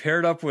was he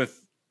paired up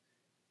with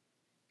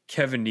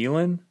Kevin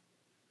Nealon?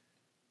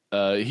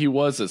 He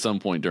was at some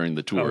point during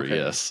the tour,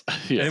 yes.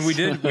 And we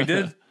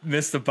did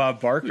miss the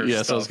Bob Barker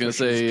yes, stuff, I was going to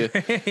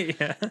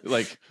say,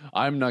 like,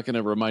 I'm not going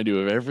to remind you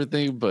of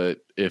everything, but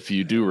if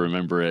you do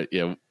remember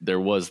it, there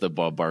was the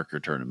Bob Barker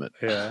tournament.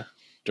 Yeah.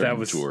 During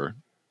the tour.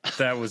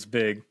 That was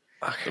big.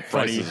 The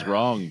price is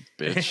wrong,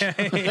 bitch.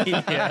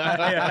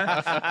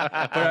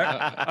 But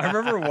I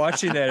remember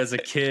watching that as a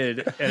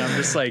kid, and I'm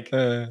just like,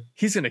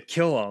 he's gonna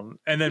kill him.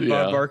 And then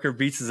Bob Barker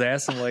beats his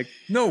ass. I'm like,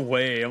 no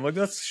way. I'm like,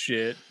 that's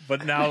shit.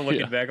 But now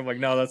looking back, I'm like,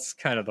 no, that's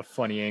kind of the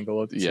funny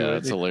angle to it.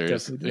 It's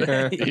hilarious.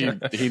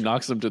 He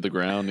knocks him to the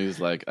ground. He's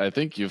like, I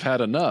think you've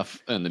had enough.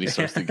 And then he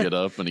starts to get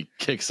up and he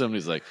kicks him. And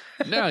he's like,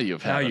 now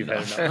you've had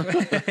enough.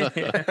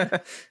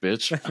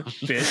 Bitch.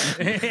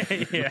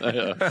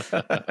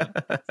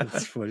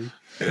 That's funny.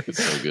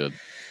 It's so good.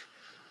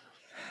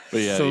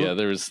 But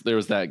there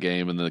was that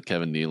game and the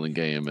Kevin Nealon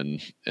game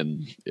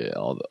and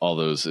all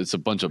those. It's a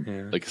bunch of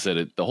like I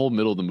said, the whole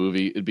middle of the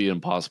movie, it'd be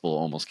impossible to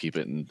almost keep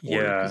it in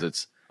order because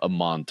it's a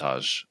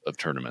montage of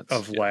tournaments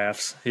of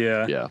laughs.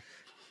 Yeah.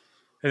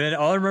 And then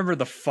all I remember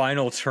the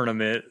final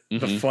tournament,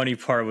 the funny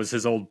part was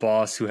his old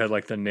boss who had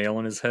like the nail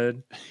in his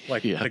head.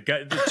 Like the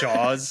guy,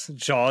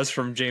 Jaws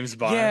from James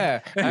Bond. Yeah.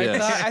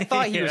 I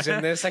thought he was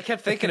in this. I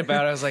kept thinking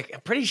about it. I was like,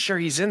 I'm pretty sure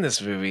he's in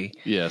this movie.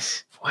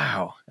 Yes.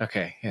 Wow.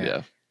 Okay.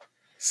 Yeah.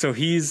 So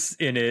he's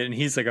in it and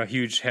he's like a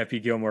huge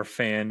Happy Gilmore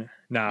fan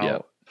now.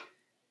 Yep.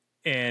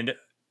 And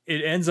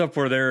it ends up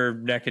where they're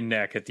neck and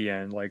neck at the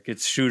end. Like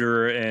it's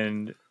Shooter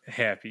and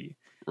Happy.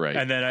 Right.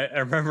 And then I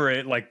remember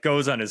it like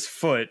goes on his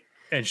foot.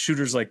 And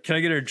Shooter's like, can I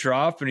get a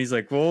drop? And he's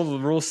like, well, the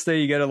rules say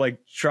you got to like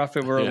drop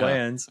it where it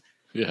lands.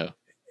 Yeah.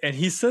 And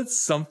he said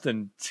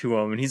something to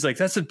him and he's like,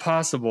 that's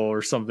impossible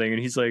or something. And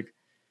he's like,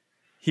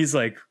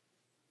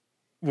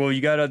 well,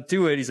 you got to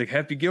do it. He's like,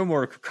 Happy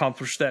Gilmore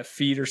accomplished that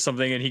feat or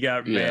something. And he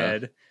got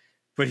mad,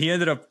 but he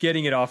ended up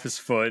getting it off his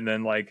foot. And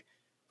then like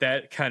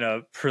that kind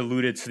of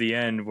preluded to the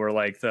end where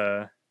like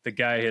the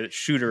guy that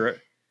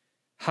Shooter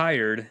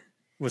hired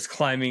was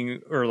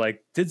climbing or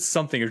like did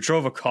something or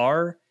drove a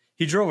car.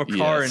 He drove a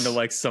car into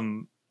like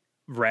some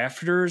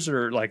rafters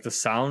or like the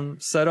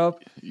sound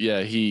setup.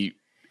 Yeah, he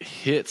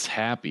hits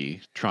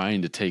Happy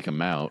trying to take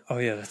him out. Oh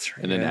yeah, that's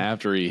right. And then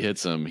after he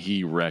hits him,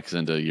 he wrecks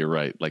into, you're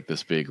right, like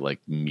this big like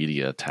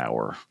media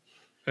tower.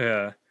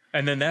 Yeah.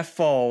 And then that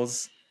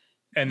falls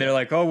and they're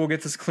like, oh, we'll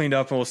get this cleaned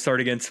up and we'll start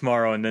again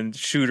tomorrow. And then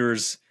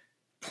Shooter's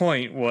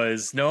point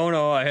was,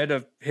 no, I had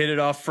to hit it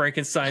off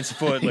Frankenstein's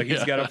foot. Like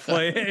he's got to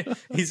play it.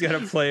 He's got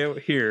to play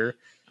it here.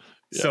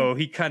 Yeah. So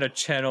he kind of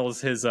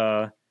channels his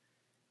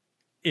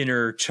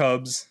inner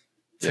Chubbs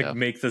to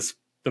make the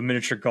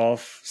miniature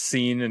golf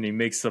scene, and he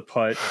makes the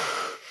putt.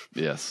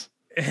 Yes.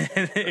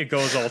 And it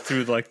goes all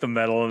through like the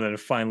metal, and then it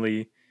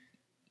finally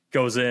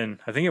goes in.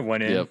 I think it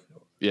went in.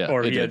 Yeah.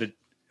 Or he had to.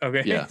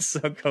 Okay. Yeah. So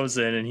it goes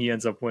in and he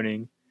ends up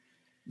winning.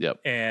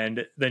 Yep.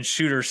 And then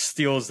Shooter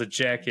steals the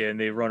jacket and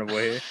they run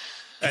away.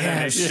 And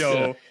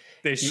then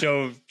they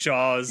show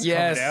Jaws coming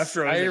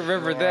after him. I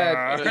remember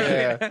that.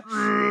 Yeah.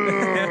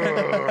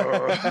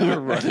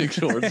 Running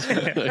towards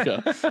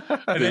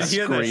and then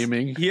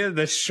screaming. He had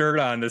this shirt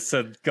on that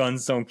said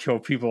 "Guns don't kill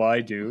people,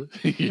 I do."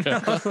 Yeah.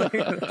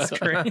 That's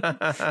great.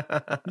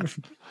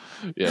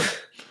 Yeah.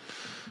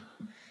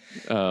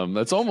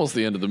 That's almost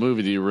the end of the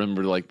movie. Do you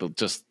remember like the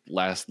just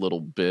last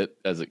little bit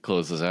as it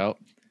closes out?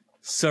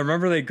 So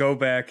remember they go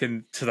back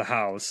into the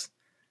house.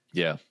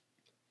 Yeah.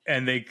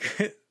 And they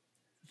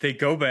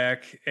go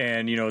back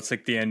and, you know, it's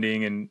like the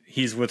ending and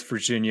he's with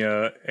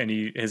Virginia and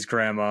his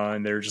grandma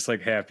and they're just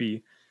like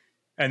happy.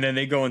 And then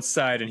they go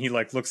inside and he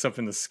like looks up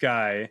in the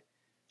sky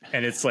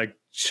and it's like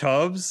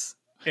Chubbs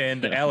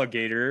and the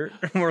alligator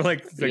were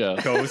like the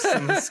ghosts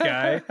in the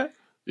sky.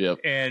 Yep.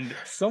 And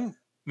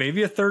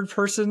maybe a third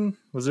person.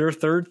 Was there a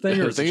third thing?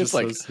 Or I think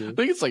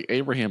it's like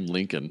Abraham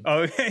Lincoln.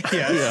 Oh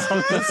yeah.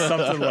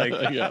 Something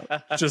like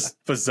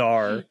just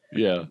bizarre.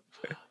 Yeah.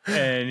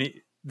 And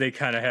they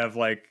kind of have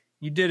like,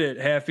 you did it,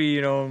 happy,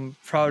 you know, I'm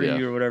proud of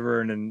you or whatever.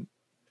 And then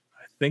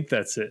I think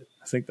that's it.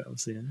 I think that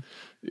was the end.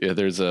 Yeah,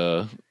 there's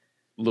a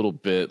little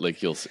bit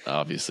like you'll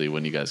obviously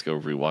when you guys go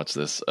rewatch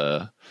this,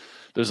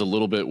 there's a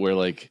little bit where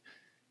like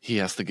he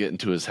has to get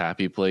into his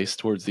happy place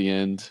towards the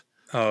end.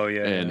 Oh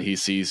yeah. And he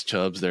sees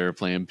Chubbs there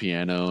playing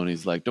piano and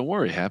he's like, "Don't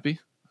worry,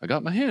 Happy. I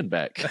got my hand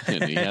back."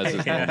 And he has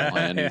his normal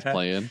hand he's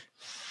playing.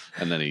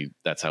 And then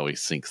that's how he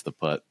sinks the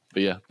putt.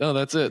 But yeah, no,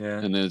 that's it. Yeah.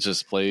 And then it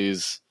just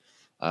plays.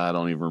 I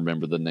don't even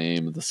remember the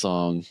name of the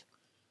song.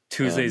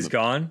 Tuesday's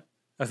Gone.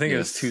 I think it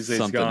was Tuesday's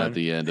something Gone. At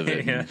the end of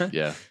it.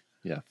 Yeah.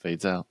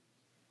 Fades out.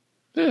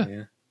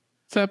 Yeah.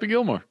 It's Happy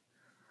Gilmore.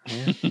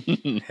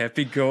 Yeah.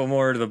 Happy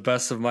Gilmore to the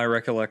best of my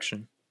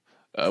recollection.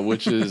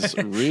 Which is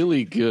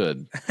really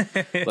good.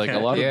 Like a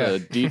lot of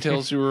the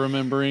details you were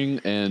remembering,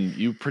 and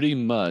you pretty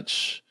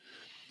much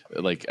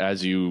like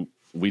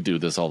we do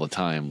this all the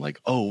time.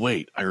 Like, oh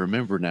wait, I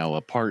remember now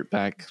a part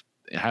back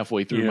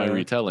halfway through my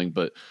retelling,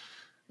 but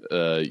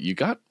you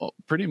got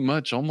pretty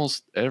much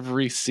almost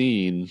every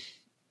scene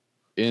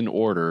in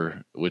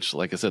order, which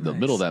like I said, the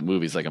middle of that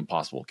movie is like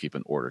impossible to keep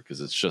in order because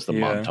it's just a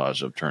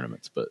montage of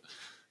tournaments. But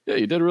yeah,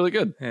 you did really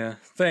good. Yeah,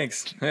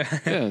 thanks.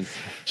 Yeah,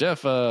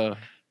 Jeff,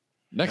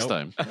 next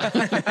time.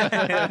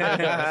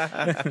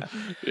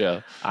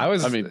 Yeah.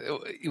 I mean,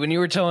 when you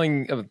were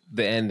telling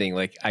the ending,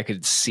 like I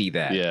could see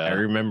that. Yeah. I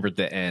remembered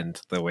the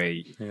end the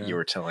way you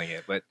were telling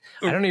it, but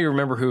I don't even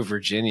remember who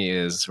Virginia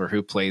is or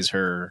who plays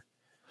her.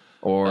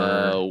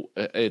 Or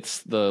it's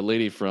the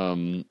lady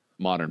from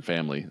Modern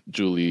Family,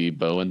 Julie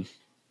Bowen.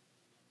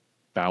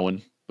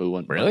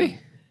 Really?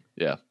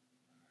 Yeah.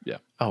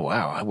 Oh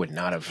wow, I would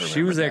not have.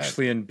 She was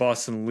actually in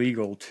Boston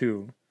Legal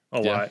too. A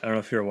lot. I don't know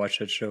if you ever watched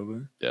that show,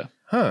 but yeah.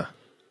 Huh.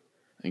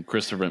 And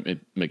Christopher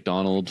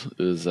McDonald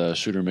is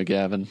Shooter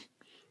McGavin.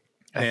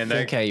 I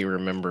think how you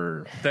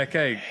remember that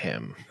guy.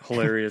 Him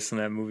hilarious in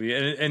that movie.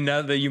 And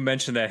now that you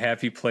mentioned that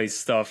happy place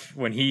stuff,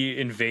 when he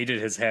invaded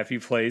his happy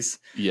place,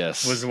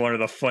 was one of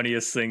the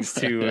funnious things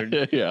too. And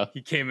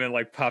he came in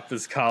like popped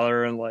his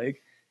collar and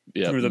like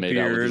threw the made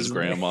beers. Out with his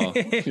grandma.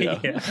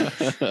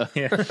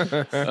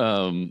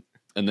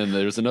 And then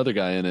there's another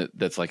guy in it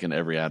that's like in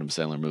every Adam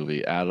Sandler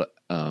movie.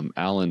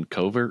 Alan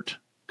Covert.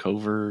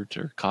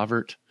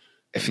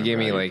 If you gave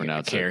me like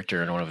a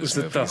character in one of his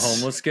movies. Was it the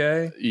homeless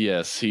guy?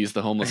 Yes, he's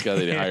the homeless guy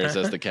that he hires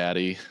as the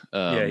caddy.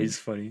 He's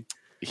funny.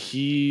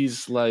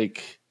 He's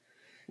like,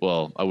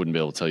 well, I wouldn't be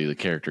able to tell you the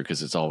character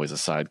because it's always a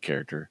side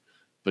character,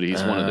 but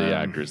he's one of the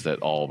actors that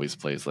always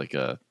plays like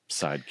a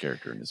side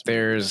character in his movie.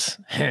 There's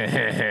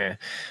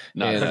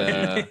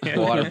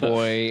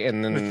Waterboy,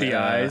 and then with the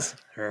eyes.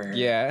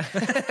 Yeah.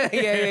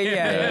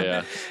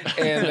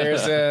 And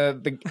there's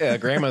the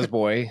Grandma's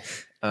Boy.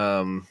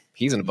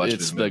 He's in a bunch of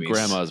his movies. It's the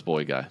Grandma's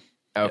Boy guy.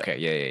 Okay,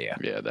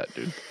 yeah, that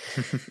dude.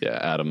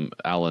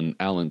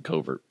 Alan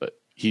Covert, but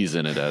he's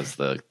in it as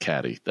the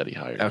caddy that he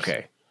hires.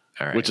 Okay,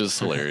 all right, which is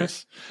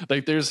hilarious.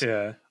 Like,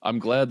 I'm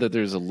glad that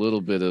there's a little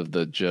bit of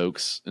the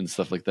jokes and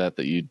stuff like that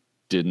you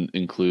didn't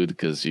include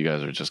because you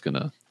guys are just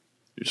gonna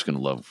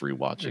love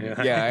rewatching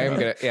it. Yeah, I am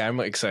gonna. Yeah, I'm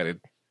excited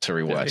to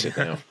rewatch it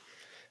now.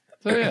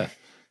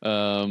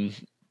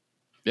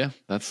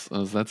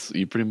 So that's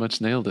you pretty much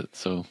nailed it.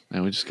 So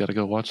now we just got to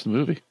go watch the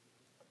movie.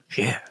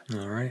 Yeah.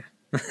 All right.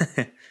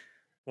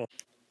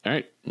 All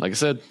right. Like I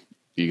said,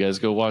 you guys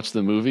go watch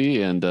the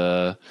movie, and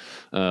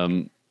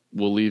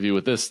we'll leave you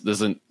with this.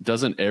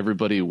 Doesn't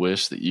everybody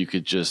wish that you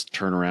could just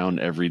turn around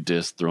every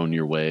disc thrown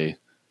your way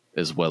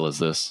as well as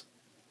this?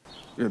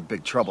 You're in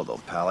big trouble, though,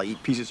 pal. I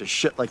eat pieces of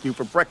shit like you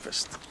for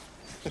breakfast.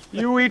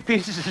 You eat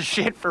pieces of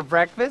shit for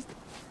breakfast?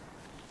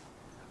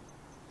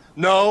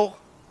 No.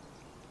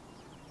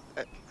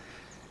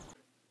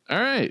 All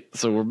right.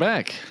 So we're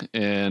back,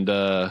 and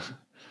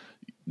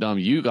Dom,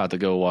 you got to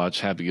go watch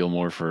Happy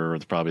Gilmore for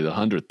probably the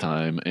 100th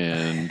time,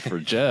 and for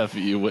Jeff,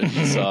 you went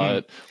and saw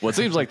it what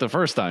seems like the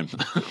first time.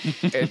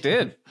 It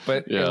did,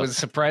 but it was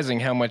surprising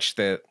how much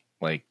that,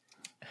 like,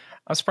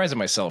 I was surprised at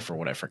myself for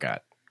what I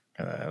forgot.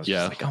 I was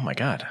just like, oh my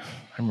God,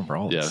 I remember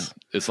all this. Yeah,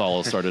 it's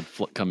all started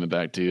coming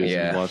back to you as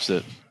you watched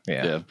it.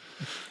 Yeah.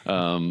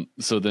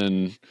 So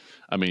then,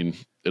 I mean,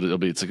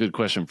 it's a good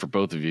question for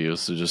both of you.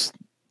 So just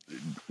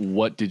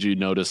what did you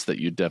notice that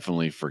you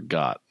definitely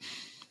forgot?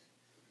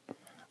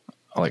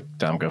 I'll let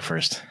Dom go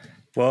first.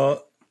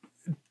 Well,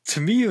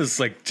 to me, it was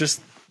like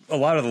just a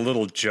lot of the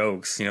little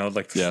jokes, you know,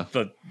 like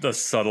the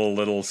subtle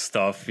little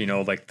stuff, you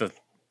know, like the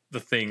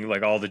thing,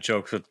 like all the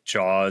jokes with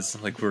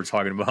Jaws, like we were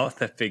talking about,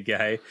 that big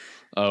guy.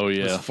 Oh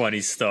yeah, funny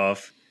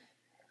stuff.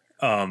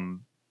 The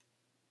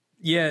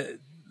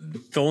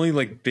only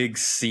like big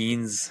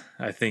scenes,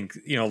 I think,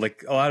 you know,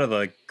 like a lot of the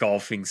like,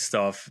 golfing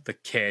stuff, the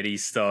caddy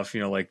stuff, you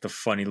know, like the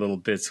funny little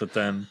bits with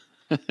them.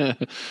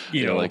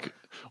 You know, like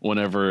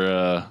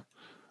whenever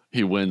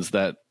he wins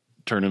that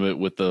tournament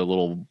with the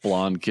little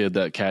blonde kid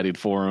that caddied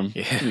for him,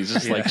 he's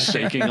just like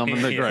shaking him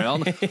in the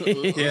ground.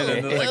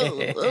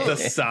 The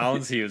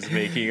sounds he was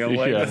making, I'm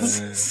like,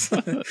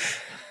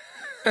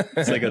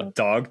 it's like a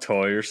dog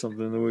toy or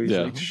something, the way he's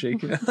like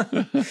shaking.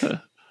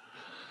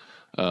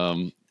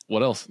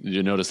 What else? Did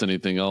you notice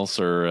anything else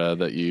or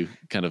that you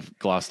kind of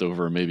glossed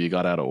over or maybe you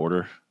got out of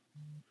order?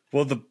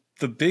 Well, the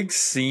big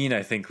scene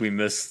I think we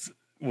missed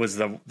was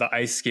the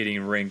ice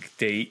skating rink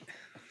date.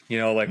 You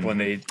know, like when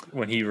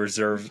he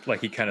reserved,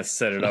 like he kind of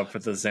set it up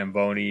with the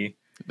Zamboni.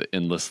 The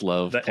endless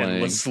love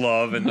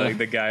and like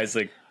the guy's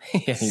like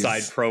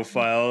side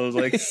profile is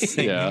like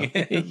singing.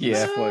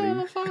 Yeah.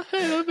 Funny.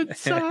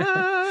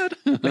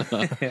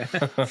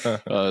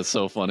 It's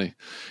so funny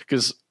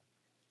because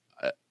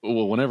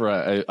whenever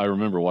I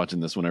remember watching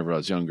this whenever I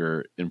was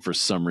younger, and for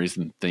some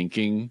reason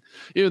thinking,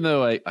 even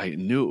though I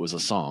knew it was a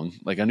song,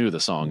 like I knew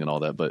the song and all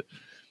that, but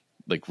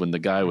like when the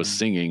guy was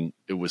singing,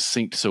 it was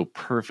synced so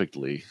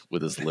perfectly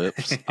with his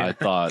lips. I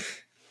thought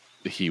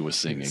he was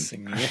singing.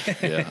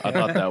 I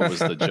thought that was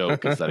the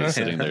joke, is that he's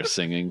sitting there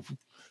singing,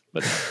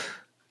 but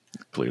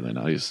clearly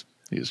not. He's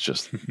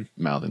just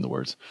mouthing the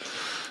words.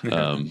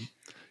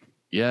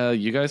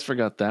 You guys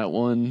forgot that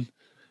one,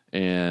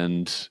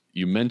 and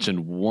you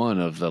mentioned one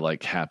of the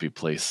like happy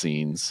place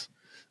scenes,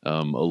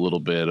 a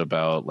little bit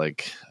about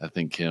like I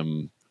think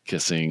him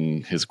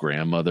kissing his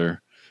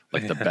grandmother,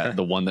 like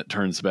the one that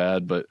turns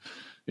bad, but.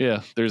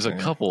 Yeah, there's a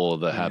couple of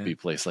the happy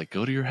place. Like,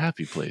 go to your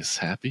happy place.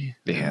 Happy?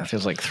 Yeah,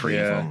 there's like 3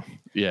 of them.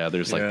 Yeah,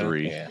 there's like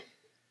 3. Yeah.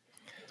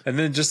 And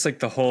then just like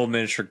the whole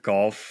miniature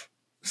golf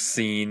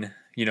scene,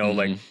 you know,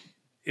 like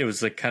it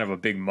was like kind of a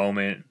big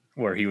moment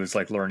where he was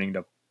like learning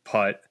to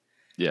putt.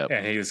 Yeah.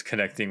 And he was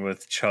connecting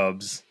with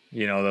Chubbs.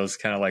 You know, that was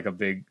kind of like a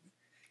big,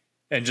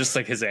 and just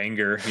like his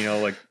anger, you know,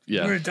 like,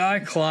 you're gonna die,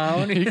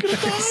 clown. You're gonna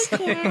die,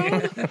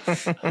 clown.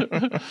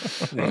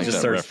 I like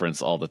that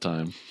reference all the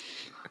time.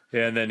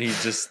 Yeah, and then he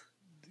just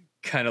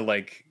kind of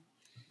like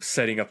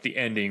setting up the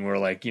ending where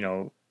like, you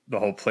know, the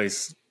whole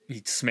place,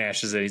 he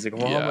smashes it. He's like,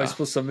 well, how am I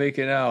supposed to make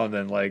it now? And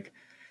then like,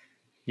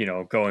 you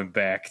know, going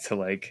back to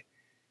like,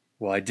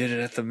 well, I did it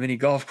at the mini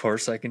golf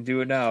course, I can do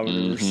it now.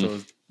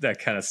 So that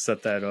kind of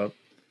set that up.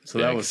 So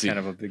that was kind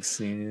of a big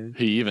scene.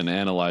 He even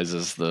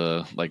analyzes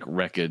the like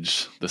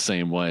wreckage the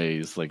same way.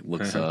 He's like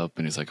looks up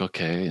and he's like,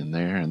 okay, and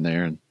there,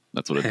 and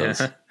that's what it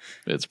does.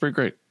 It's pretty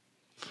great.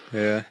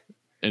 Yeah.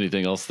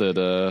 Anything else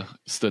that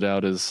stood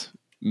out as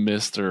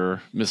missed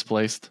or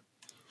misplaced?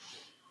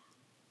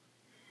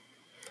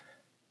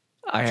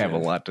 I have a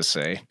lot to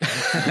say.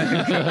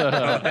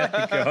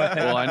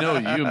 Well, I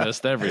know you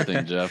missed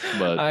everything, Jeff,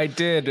 but I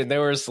did. And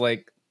there was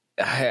like,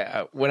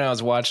 when I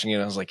was watching it,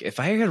 I was like, if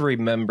I had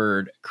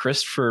remembered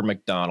Christopher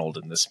McDonald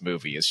in this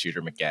movie as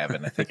Shooter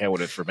McGavin, I think I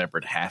would have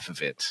remembered half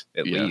of it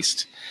at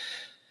least.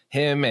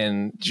 Him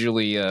and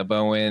Julia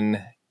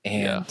Bowen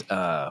and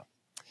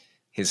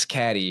his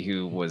caddy,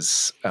 who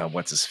was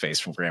what's his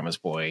face from Grandma's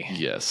Boy.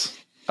 Yes.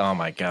 Oh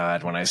my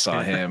God! When I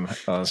saw him,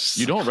 I was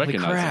you don't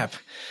recognize him.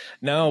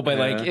 No, but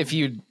like if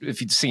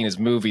you'd seen his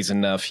movies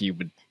enough, you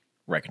would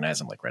recognize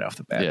him like right off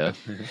the bat. Yeah.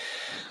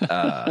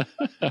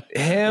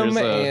 Him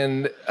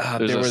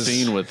there's a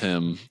scene with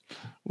him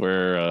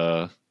where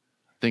I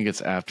think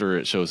it's after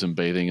it shows him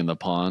bathing in the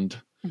pond.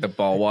 The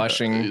ball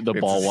washing. And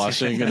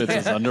it's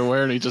his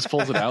underwear, and he just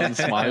pulls it out and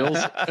smiles,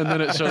 and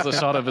then it shows a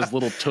shot of his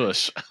little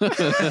tush. I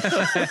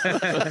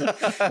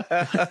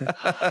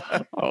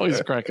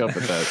always crack up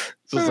at that.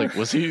 So it's like,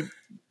 was he?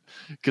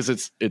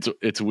 Because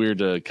it's weird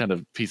to kind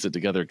of piece it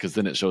together, because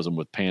then it shows him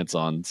with pants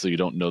on, so you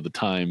don't know the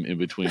time in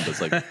between. But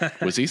it's like,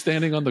 was he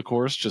standing on the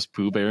course just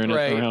Pooh Bearing it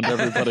around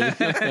everybody?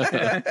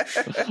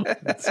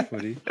 That's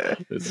funny.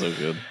 It's so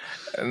good.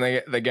 And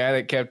the guy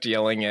that kept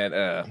yelling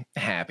at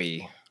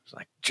Happy.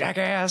 Like,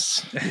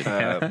 jackass,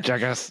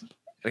 jackass.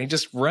 And he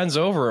just runs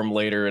over him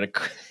later in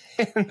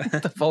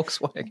the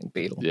Volkswagen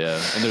Beetle. Yeah.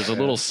 And there's a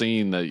little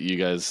scene that you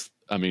guys,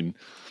 I mean,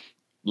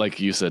 like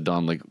you said,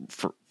 Don, like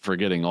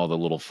forgetting all the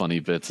little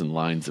funny bits and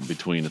lines in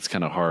between. It's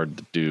kind of hard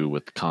to do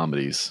with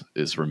comedies,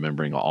 is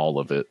remembering all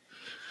of it.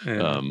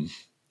 Yeah.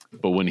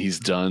 But when he's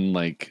done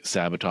like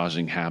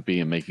sabotaging Happy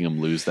and making him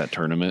lose that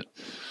tournament,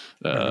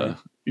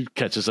 He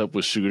catches up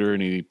with Shooter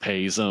and he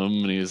pays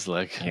him, and he's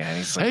like,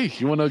 he's "Hey,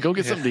 you want to go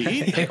get something to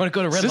eat? You want to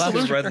go to Red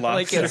Lobster? Red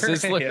Lobster.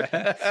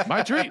 Sizzler.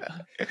 My treat."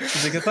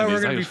 He's like, I thought we were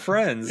gonna be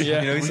friends.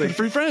 Yeah. You know, he's like,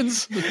 free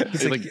friends.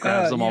 He like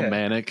grabs them all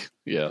manic.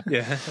 Yeah.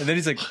 Yeah. And then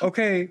he's like,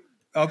 okay,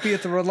 I'll be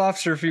at the Red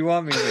Lobster if you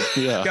want me.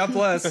 Like, God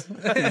bless.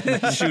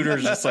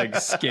 Shooter's just like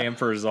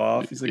scampers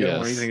off. He's like, I don't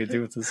want anything to do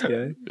with this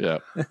guy. Yeah.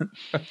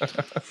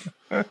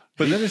 But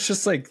then it's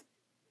just like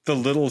the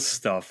little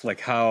stuff, like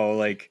how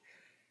like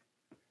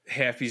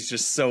Happy's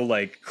just so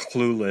like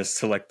clueless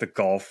to like the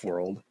golf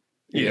world.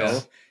 You know,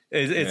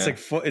 it's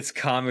like it's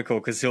comical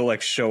because he'll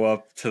like show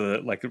up to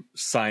the like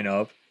sign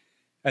up,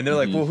 and they're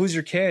like, "Well, who's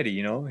your caddy?"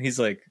 You know, he's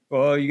like,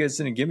 "Oh, you guys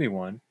didn't give me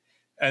one."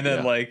 And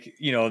then like,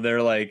 you know,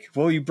 they're like,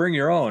 "Well, you bring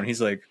your own."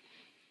 He's like,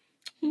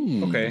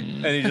 "Okay,"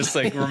 and he just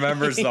like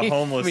remembers the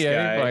homeless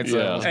guy,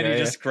 and he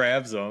just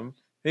grabs him.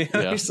 You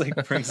know, he just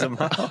like brings them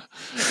out.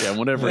 Yeah,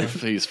 whenever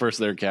he's first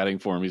there caddying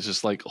for him, he's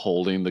just like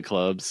holding the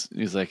clubs.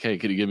 He's like, "Hey,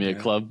 could you give me a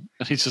club?"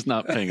 And he's just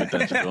not paying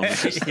attention to him.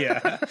 He's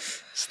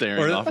just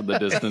staring off in the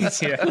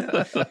distance.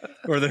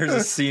 Or there's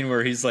a scene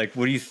where he's like,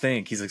 "What do you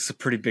think?" He's like, "It's a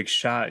pretty big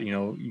shot. You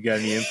know, you got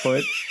any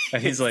input?"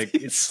 And he's like,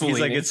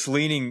 "It's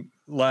leaning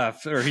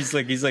left," or he's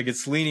like,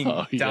 "It's leaning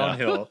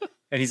downhill."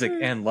 And he's like,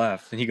 "And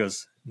left." And he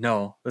goes,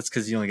 "No, that's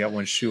because you only got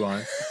one shoe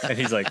on." And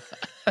he's like,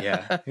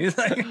 "Yeah." He's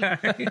like,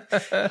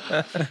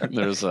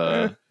 there's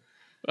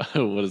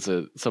what is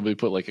it? Somebody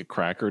put like a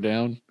cracker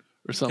down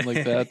or something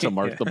like that to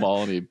mark the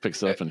ball, and he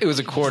picks up and it was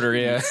a quarter.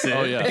 Yeah.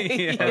 Oh yeah.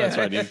 Oh, that's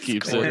right. He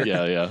keeps it.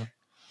 Yeah.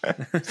 So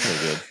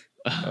good.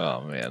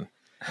 Oh man.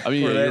 I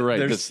mean, you're right.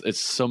 It's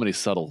so many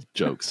subtle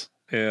jokes.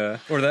 Yeah.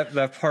 Or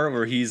that part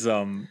where he's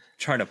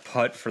trying to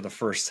putt for the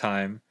first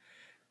time,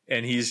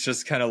 and he's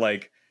just kind of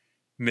like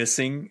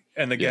missing,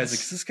 and the guy's like,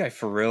 "Is this guy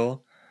for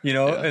real?" You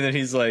know? And then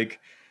he's like,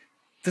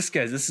 this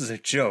is a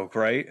joke,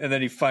 right? And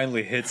then he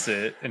finally hits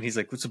it, and he's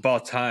like, "It's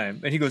about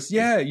time." And he goes,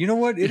 "Yeah, you know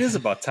what? It is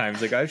about time."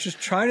 He's like, "I was just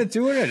trying to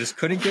do it. I just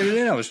couldn't get it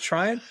in. I was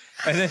trying."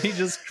 And then he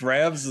just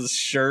grabs his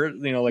shirt,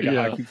 you know, like a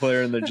hockey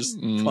player, and then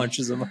just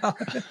punches him out.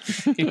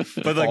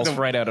 But like falls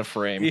right out of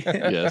frame.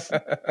 Yes.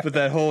 But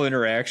that whole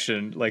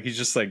interaction, like he's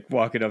just like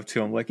walking up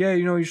to him, like, "Yeah,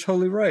 you know, you're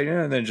totally right."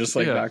 Yeah, and then just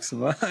like knocks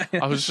him out.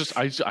 I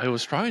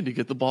was trying to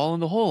get the ball in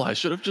the hole. I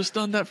should have just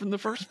done that from the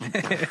first one.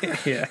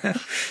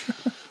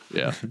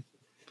 Yeah.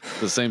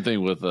 The same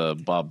thing with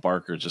Bob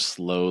Barker, just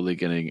slowly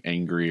getting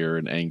angrier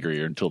and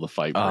angrier until the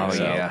fight breaks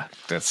out. Yeah,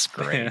 that's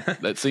great.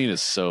 That scene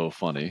is so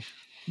funny.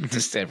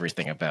 Just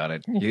everything about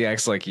it. He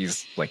acts like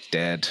he's like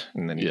dead,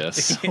 and then you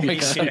just see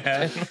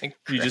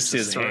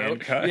his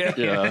hand cut.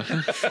 Yeah.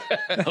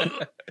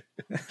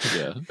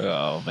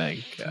 Oh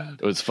my god.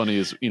 What's funny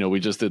is, you know, we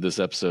just did this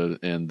episode,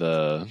 and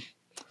I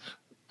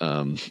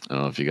don't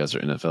know if you guys are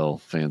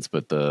NFL fans,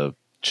 but the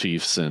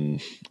Chiefs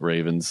and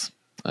Ravens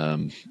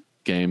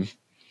game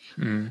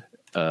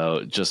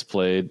just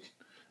played,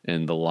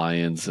 and the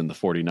Lions and the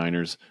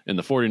 49ers, and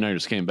the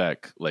 49ers came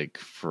back like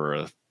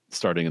for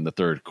starting in the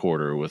third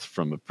quarter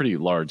from a pretty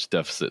large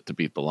deficit to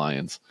beat the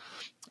Lions.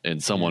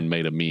 And someone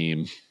made a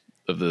meme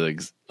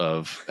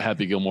of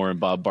Happy Gilmore and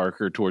Bob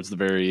Barker towards the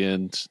very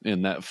end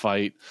in that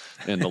fight,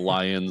 and the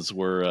Lions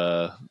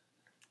were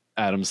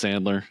Adam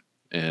Sandler,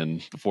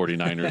 and the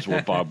 49ers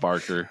were Bob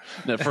Barker.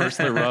 And at first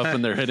they're rough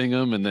and they're hitting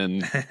him, and then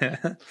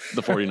the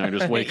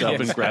 49ers wake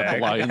up and grab the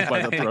Lions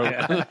by the throat.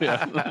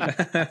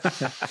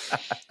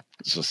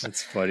 It's just,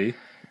 it's funny.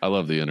 I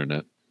love the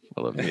internet.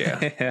 I love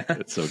it.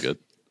 It's so good.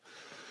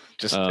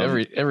 Just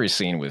every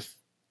scene with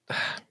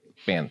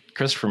man,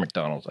 Christopher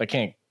McDonald. I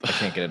can't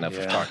get enough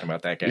of talking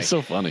about that guy. He's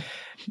so funny.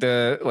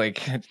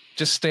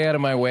 Just stay out of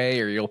my way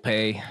or you'll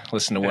pay.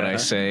 Listen to what I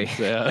say.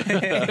 Yeah.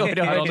 I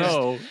don't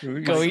know.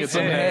 Go eat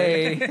some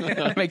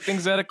hay. Make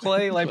things out of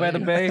clay like by the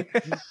bay.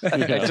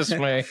 Just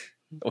my.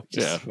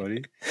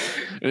 Funny.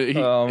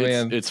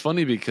 Man, it's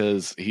funny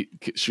because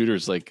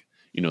Shooter's like,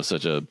 you know,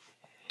 such a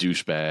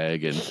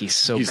douchebag, and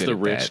he's the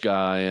rich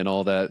guy and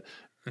all that,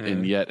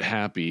 and yet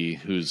Happy,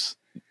 who's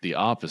the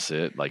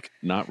opposite, like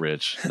not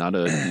rich, not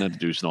a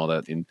douche and all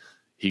that, and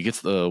he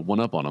gets the one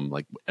up on him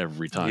like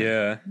every time.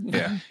 Yeah.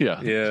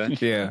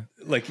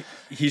 Like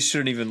he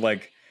shouldn't even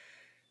like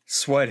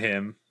sweat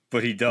him,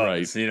 but he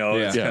does. Right. You know,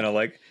 it's kind of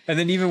like, and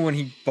then even when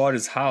he bought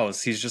his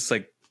house, he's just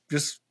like,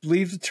 just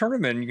leave the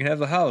tournament, you can have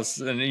the house,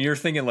 and you're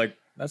thinking like,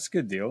 that's a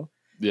good deal.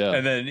 Yeah.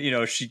 And then, you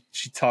know, she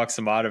talks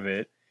him out of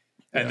it,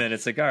 and then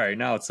it's like, all right,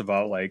 now it's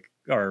about like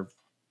our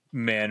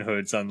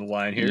manhood's on the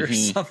line here or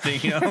something,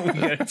 you know. We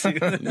gotta do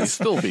this. He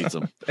still beats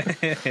him.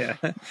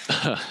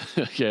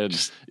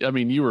 I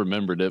mean, you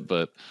remembered it,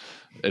 but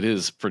it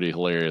is pretty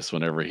hilarious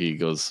whenever he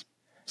goes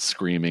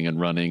screaming and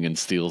running and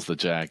steals the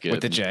jacket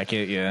with the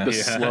jacket. The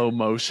slow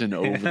motion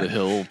over the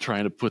hill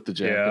trying to put the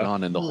jacket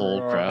on, and the whole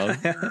crowd.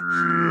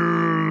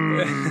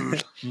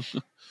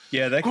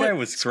 That guy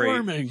was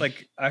great.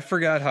 Like, I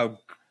forgot how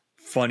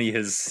funny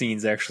his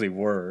scenes actually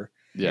were.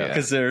 Yeah,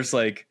 because there's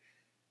like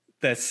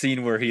that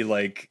scene where he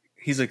like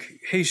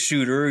hey,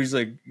 shooter. He's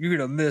like, you're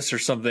going to miss or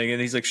something. And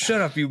he's like,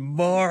 shut up, you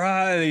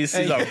moron. And he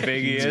sees how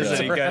big he is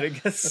and he kind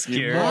of gets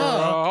scared.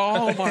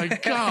 Oh my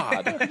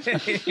God.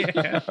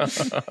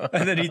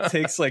 And then he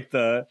takes like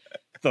the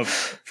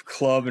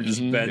club and just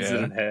bends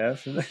it in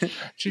half.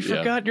 She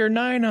forgot your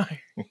 9-9.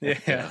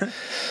 Yeah.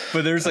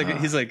 But there's like,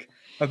 he's like,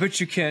 I bet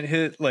you can't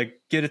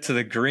get it to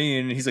the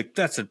green. And he's like,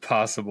 that's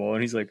impossible.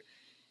 And he's like,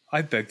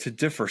 I beg to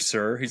differ,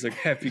 sir. He's like,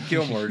 Happy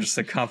Gilmore just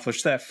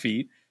accomplished that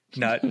feat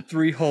not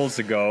 3 holes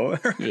ago.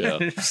 Yeah.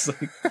 It's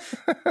like,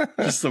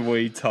 just the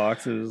way he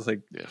talks. It was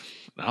like,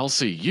 I'll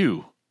see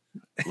you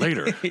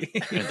later in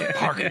the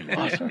parking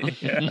lot.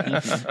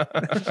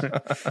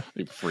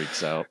 He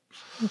freaks out.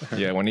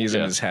 Yeah, when he's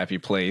in his happy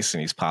place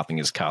and he's popping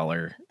his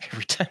collar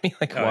every time he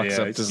like walks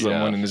up to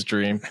someone in his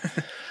dream.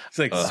 It's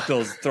like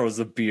throws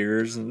the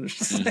beers and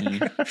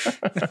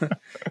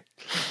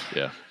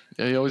yeah,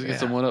 he always gets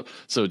someone up.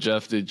 So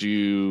Jeff,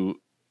 you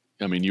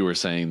were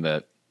saying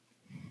that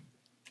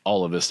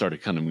all of this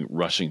started kind of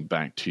rushing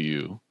back to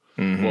you.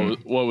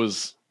 Mm-hmm. What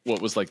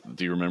was like,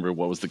 do you remember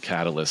what was the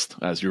catalyst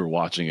as you were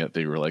watching it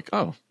that you were like,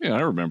 oh yeah,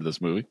 I remember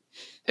this movie?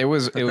 It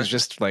was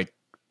just like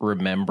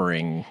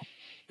remembering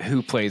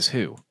who plays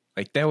who.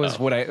 Like that was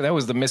that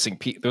was the missing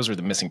piece. Those were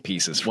the missing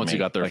pieces. Once me. You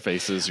got their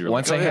faces, you're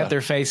once like, I had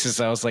their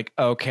faces, I was like,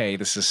 okay,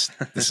 this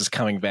is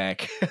coming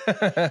back.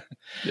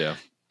 Yeah.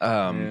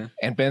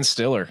 And Ben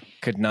Stiller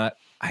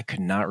I could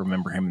not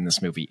remember him in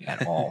this movie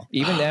at all.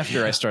 Even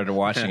after I started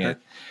watching it,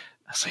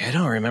 I was like, I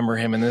don't remember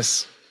him in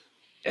this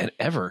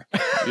ever.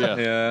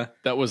 Yeah.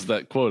 That was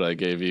that quote I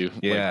gave you.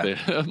 Yeah.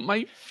 Like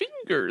my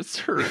fingers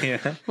hurt.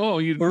 Yeah.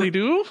 Oh, they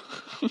do?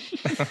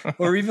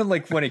 Or even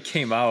like when it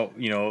came out,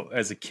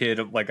 as a kid,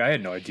 like I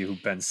had no idea who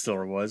Ben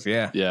Stiller was.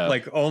 Yeah. Yeah.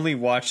 Like only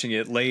watching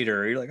it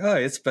later, you're like, oh,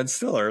 it's Ben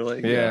Stiller.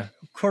 Like, yeah,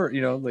 of course,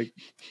 like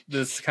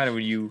this kind of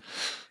when you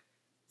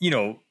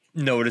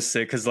notice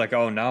it because like,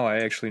 oh, now I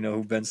actually know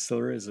who Ben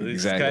Stiller is. Exactly.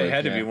 This guy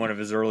had to be one of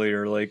his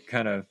earlier like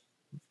kind of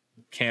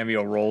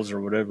cameo roles or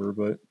whatever.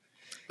 But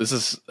this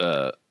is,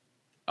 I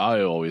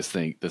always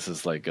think this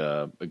is like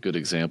a good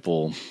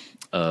example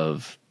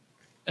of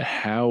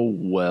how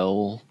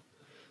well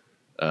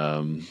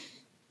Adam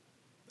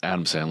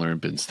Sandler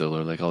and Ben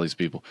Stiller, like all these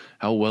people,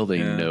 how well they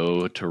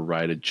know to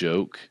write a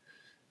joke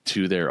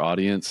to their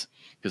audience.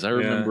 Because I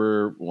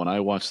remember when I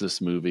watched this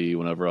movie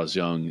whenever I was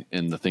young,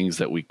 and the things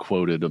that we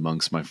quoted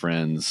amongst my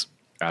friends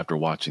after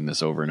watching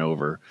this over and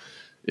over.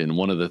 And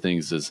one of the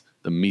things is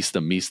the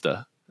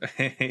Mista.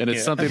 And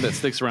it's something that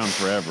sticks around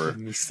forever.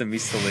 Mista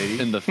lady.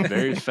 And the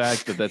very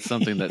fact that that's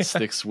something that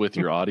sticks with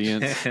your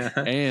audience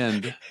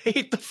and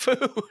hate the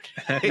food.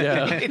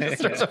 Yeah. He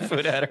just throws a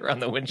food at her on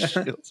the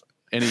windshield.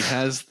 And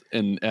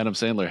Adam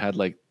Sandler had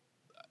like,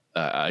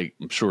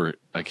 I'm sure,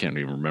 I can't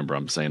even remember.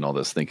 I'm saying all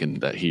this thinking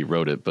that he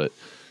wrote it, but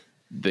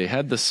they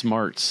had the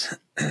smarts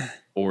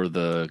or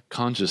the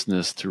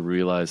consciousness to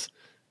realize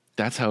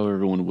that's how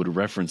everyone would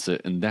reference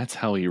it, and that's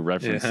how he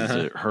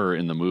references her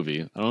in the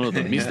movie. I don't know,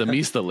 the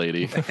Mista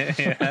lady.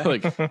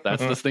 Like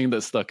that's the thing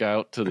that stuck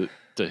out to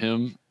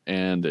him,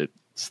 and it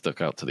stuck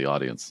out to the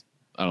audience.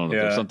 I don't know.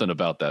 There's something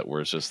about that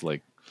where it's just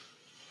like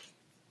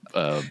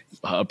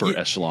upper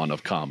echelon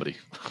of comedy.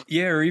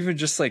 Yeah, or even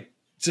just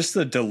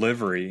the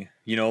delivery.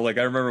 Like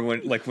I remember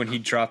when he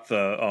dropped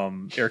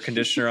the air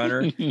conditioner on her,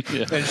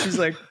 and she's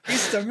like,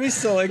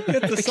 Mista, like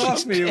get this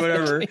off me, or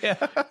whatever.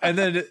 Yeah. And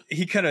then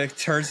he kind of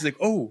turns like,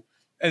 oh,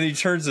 and he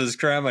turns to his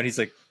grandma, and he's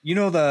like,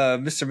 the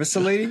Mista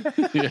lady.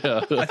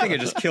 Yeah, I think I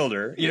just killed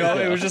her.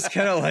 It was just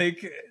kind of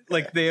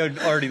like they had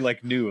already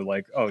like knew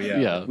like, oh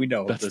yeah, we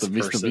know that's this the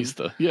person.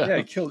 Mista. Yeah,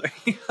 I killed her.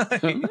 You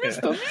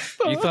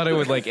thought it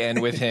would like end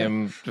with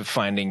him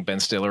finding Ben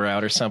Stiller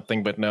out or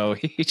something, but no,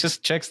 he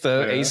just checks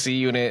the AC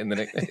unit and then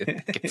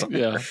it gets on.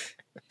 Yeah.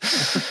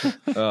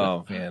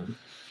 Oh man,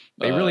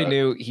 he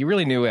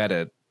really knew how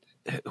to.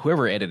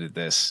 Whoever edited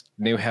this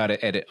knew how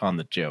to edit on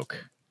the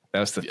joke. That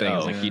was the thing.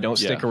 Like you don't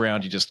stick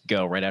around; you just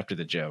go right after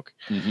the joke.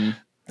 Mm-hmm.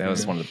 That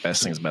was one of the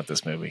best things about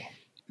this movie.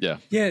 Yeah.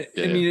 I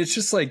mean, it's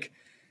just like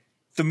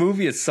the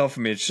movie itself.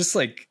 I mean, it's just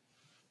like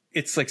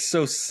it's like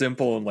so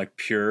simple and like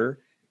pure,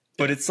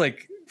 but it's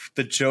like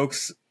the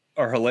jokes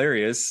are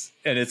hilarious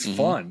and it's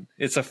fun.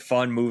 It's a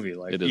fun movie.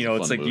 Like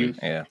it's like movie.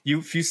 You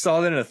if you saw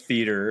that in a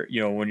theater,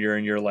 when you're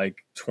in your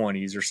like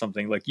 20s or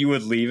something, like you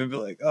would leave and be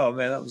like, oh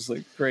man, that was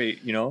like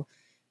great,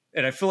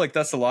 And I feel like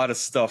that's a lot of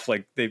stuff.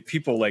 Like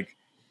people like.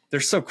 They're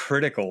so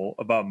critical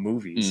about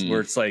movies where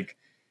it's like,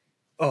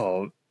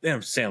 oh, Adam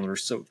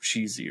Sandler's so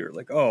cheesy, or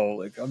like, oh,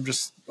 like I'm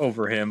just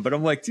over him. But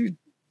I'm like, dude,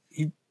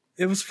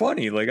 it was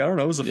funny. Like, I don't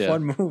know, it was a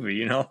fun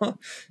movie,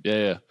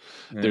 Yeah.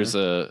 There's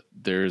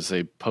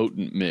a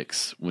potent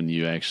mix when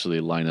you actually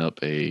line up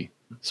a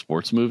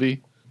sports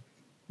movie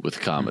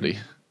with comedy.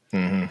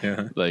 Mm-hmm.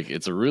 Yeah. Like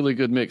it's a really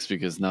good mix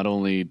because not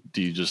only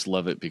do you just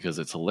love it because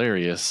it's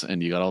hilarious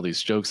and you got all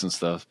these jokes and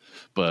stuff,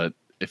 but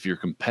if you're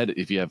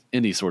if you have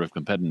any sort of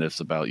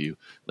competitiveness about you,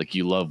 like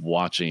you love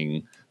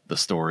watching the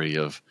story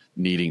of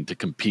needing to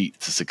compete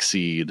to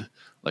succeed,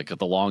 like at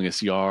the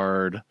longest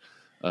yard,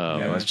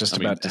 I was just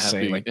about to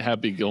say, like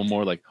Happy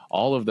Gilmore, like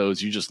all of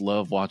those, you just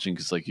love watching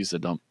because, like you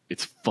said,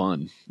 it's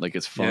fun. Like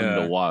it's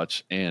fun to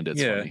watch and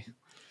it's funny.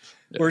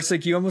 Or it's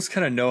like you almost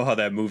kind of know how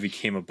that movie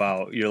came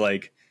about. You're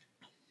like,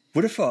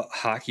 what if a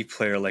hockey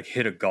player like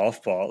hit a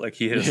golf ball, like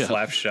he hit a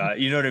slap shot?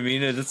 You know what I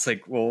mean? And it's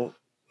like, well,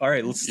 all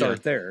right, let's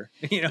start there.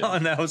 You know,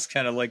 and that was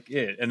kind of like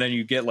it. And then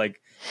you get like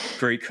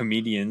great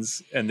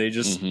comedians, and they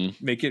just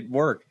make it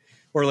work.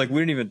 Or like we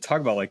didn't even talk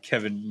about like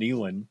Kevin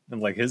Nealon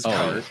and like his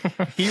part.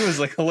 He was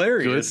like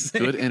hilarious.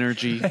 Good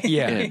energy.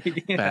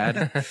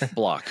 Bad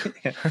block.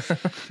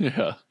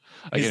 Yeah.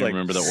 I can't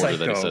remember the order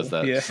that he says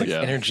that. Yeah. Like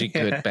energy,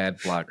 good, bad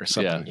block or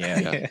something.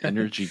 Yeah.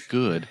 Energy,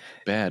 good,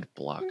 bad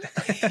block.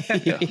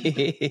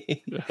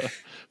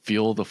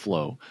 Feel the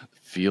flow.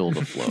 Feel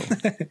the flow.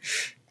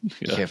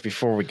 Yeah,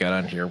 before we got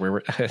on here,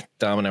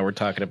 Dom and I were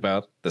talking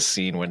about the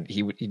scene when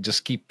he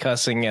just keep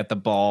cussing at the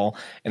ball,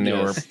 and they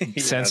were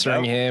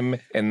censoring him,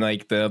 and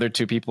like the other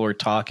two people were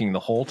talking the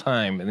whole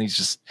time, and he's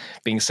just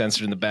being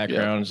censored in the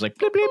background. It's like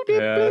bleep, bleep,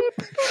 bleep,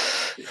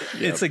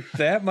 bleep. It's like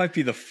that might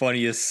be the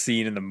funniest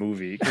scene in the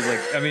movie because,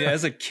 like, I mean,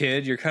 as a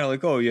kid, you're kind of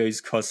like, oh yeah, he's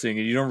cussing,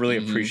 and you don't really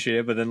appreciate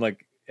it, but then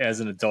like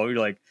as an adult, you're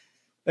like,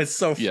 it's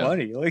so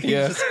funny. Like he's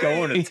just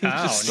going to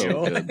town. So you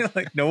know?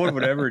 Like no one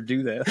would ever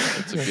do that.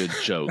 It's a good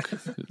joke.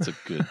 It's a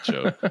good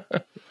joke.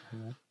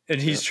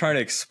 And he's trying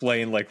to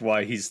explain like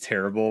why he's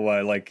terrible,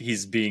 why like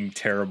he's being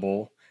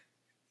terrible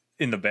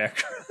in the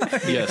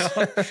background. Yes.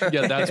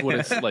 Yeah, that's what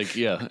it's like.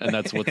 Yeah. And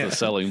that's what the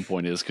selling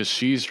point is, because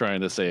she's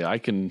trying to say, I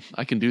can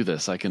do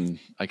this. I can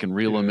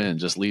reel them in,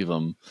 just leave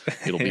them.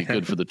 It'll be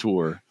good for the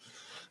tour.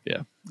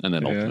 Yeah. And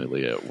then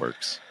ultimately it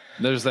works.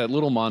 There's that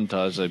little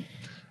montage.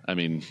 I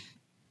mean,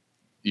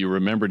 you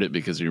remembered it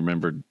because you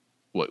remembered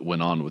what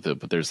went on with it,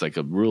 but there's like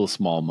a real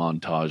small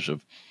montage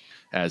of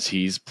as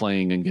he's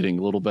playing and getting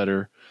a little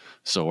better,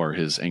 so are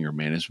his anger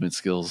management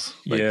skills.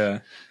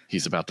 Like,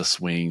 he's about to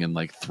swing and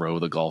like throw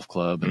the golf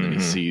club, and then he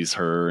sees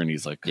her and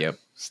he's like,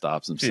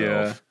 stops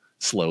himself,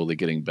 slowly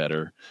getting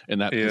better.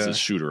 And that pisses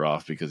Shooter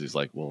off because he's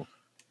like, well,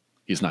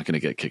 he's not going to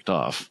get kicked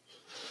off.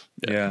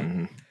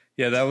 Yeah,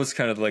 that was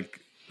kind of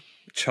like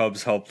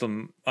Chubbs helped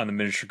him on the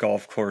miniature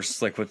golf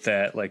course, like with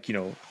that, like, you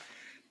know,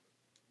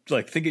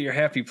 like think of your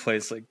happy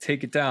place, like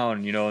take it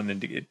down, you know, and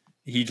then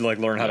he'd like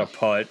learn how to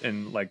putt,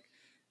 and like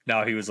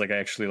now he was like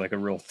actually like a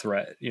real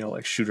threat, you know,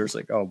 like Shooter's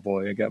like, oh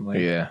boy, I got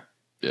my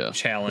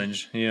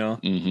challenge, you know.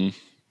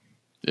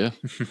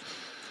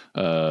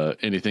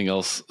 Anything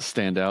else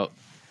stand out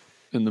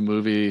in the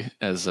movie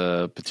as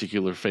a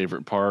particular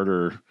favorite part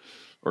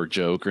or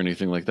joke or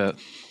anything like that?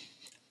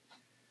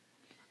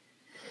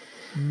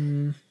 I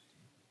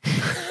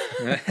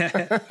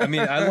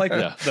mean, I like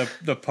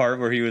the part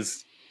where he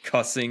was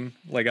cussing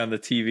like on the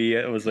TV.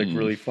 It was like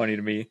really funny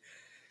to me.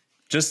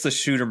 Just the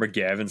Shooter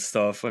McGavin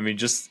stuff. I mean,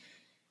 just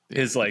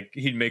his like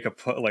he'd make a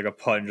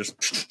pun,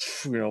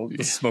 just you know,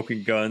 the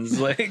smoking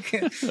guns,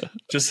 like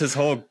just his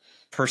whole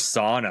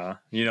persona.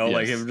 You know,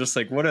 like him, just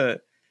like what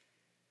a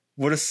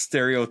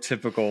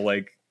stereotypical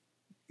like,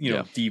 you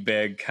know,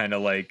 D-bag kind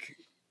of like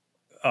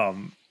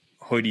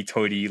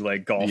hoity-toity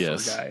like golfer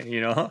guy. You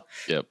know.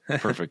 Yep.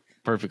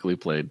 Perfectly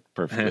played.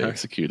 Perfectly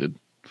executed.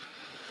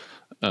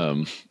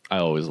 I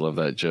always love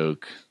that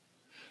joke.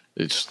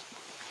 It's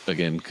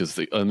again because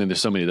I mean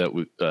there's so many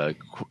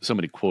so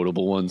many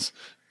quotable ones,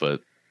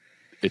 but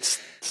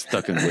it's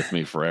stuck in with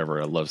me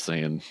forever. I love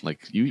saying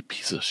like, "You eat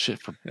piece of shit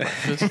for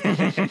breakfast,"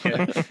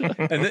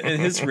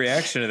 and his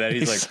reaction to that,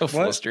 he's like, so what?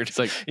 flustered. It's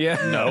like,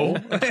 no,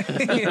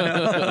 you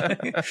know?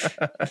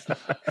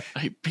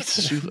 I eat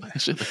piece of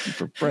shit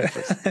for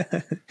breakfast.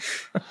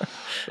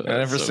 And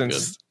ever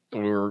since.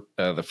 We were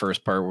the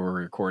first part we were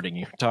recording,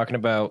 you were talking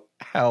about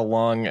how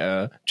long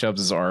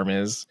Chubbs' arm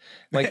is,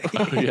 like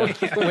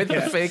with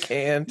the fake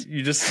hand.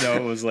 You just know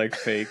it was like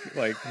fake,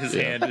 like his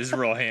hand, his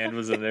real hand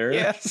was in there.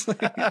 Yes.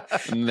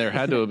 And there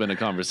had to have been a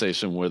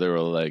conversation where they were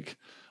like,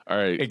 all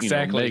right,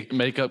 exactly. You know,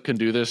 makeup can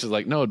do this. It's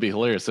like, no, it'd be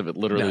hilarious if it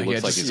literally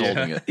looks like he's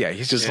holding it. Yeah,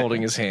 he's just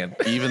holding his hand.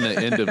 Even the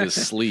end of his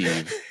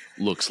sleeve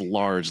looks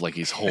large, like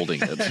he's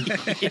holding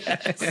it.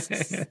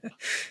 Yes.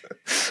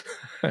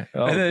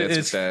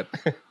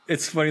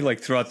 It's funny,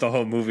 like throughout the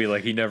whole movie,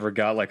 like he never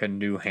got like a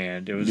new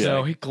hand. It was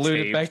he glued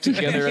it back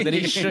together, and then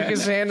he shook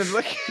his hand and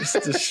like just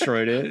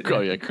destroyed it. Oh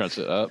yeah, crunch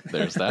it up.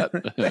 There's that.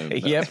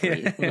 Yep.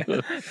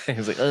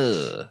 He's like,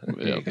 there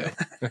you go.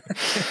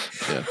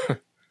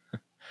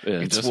 Yeah,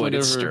 it's just wood.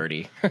 It's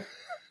sturdy.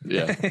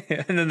 Yeah.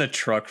 And then the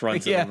truck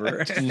runs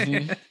over.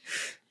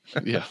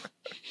 Yeah.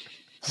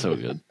 So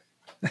good.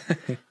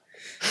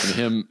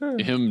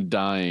 And him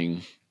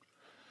dying.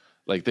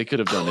 Like they could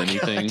have done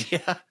anything.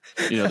 God,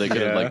 you know, they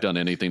could have like done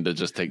anything to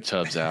just take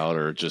Chubbs out,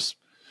 or just,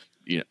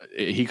 you know,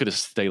 he could have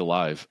stayed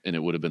alive and it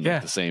would have been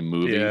like the same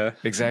movie. Yeah,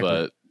 exactly.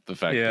 But the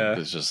fact that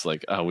it's just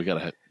like, oh, we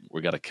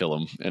gotta kill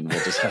him, and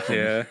we'll just have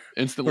him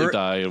instantly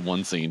die in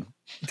one scene.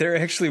 There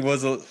actually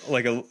was a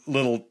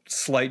little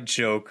slight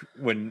joke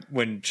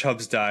when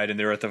Chubbs died,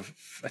 and I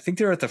think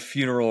they were at the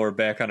funeral or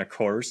back on a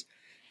course,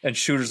 and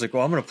Shooter's like,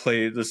 well, I'm gonna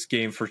play this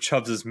game for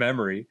Chubbs's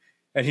memory,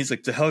 and he's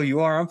like, the hell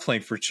you are, I'm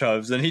playing for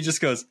Chubbs, and he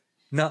just goes,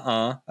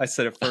 nuh-uh, I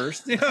said it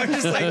first. You know,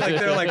 just like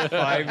they're like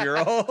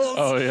 5-year-olds.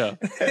 Oh yeah.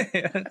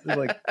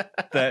 Like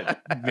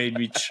that made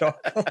me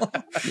chuckle.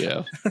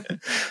 Yeah.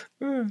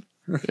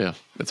 Yeah.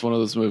 It's one of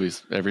those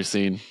movies. Every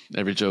scene,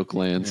 every joke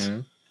lands.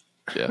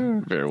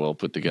 Yeah. Very well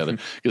put together.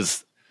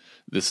 Because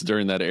this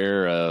during that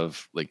era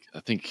of like, I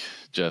think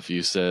Jeff,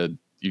 you said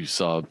you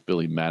saw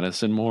Billy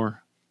Madison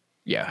more.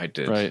 Yeah, I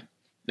did. Right.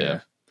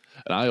 Yeah.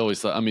 And I always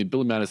thought, I mean,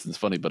 Billy Madison's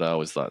funny, but I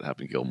always thought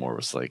Happy Gilmore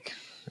was like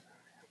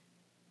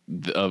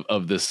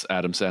of this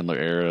Adam Sandler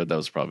era. That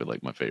was probably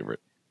like my favorite.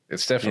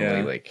 It's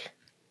definitely like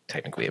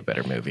technically a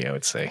better movie, I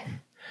would say.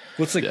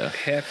 What's like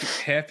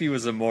Happy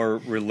was a more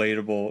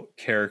relatable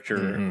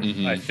character,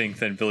 I think,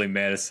 than Billy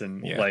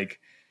Madison. Yeah. Like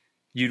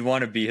you'd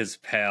want to be his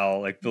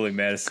pal. Like Billy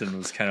Madison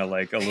was kind of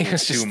like a little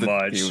too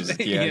much.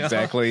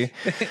 Exactly.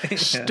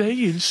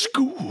 Stay in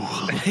school.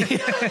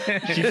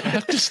 You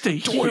have to stay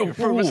here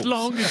for as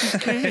long as you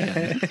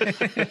can.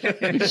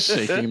 He's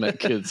shaking that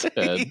kid's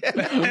head.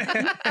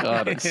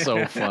 God, it's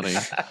so funny.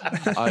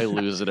 I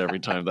lose it every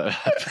time that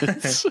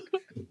happens.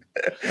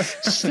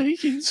 Stay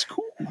in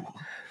school.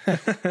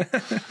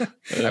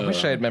 I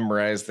wish I had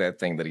memorized that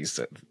thing that he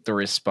said. The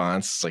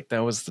response, like that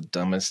was the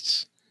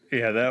dumbest.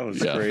 Yeah, that was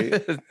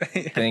great.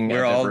 Thing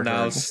We're I've all ever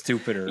now heard.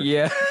 stupider.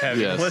 Yeah.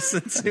 Having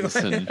listened to it.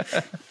 Listen.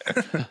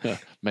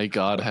 May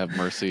God have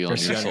mercy on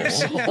your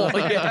soul.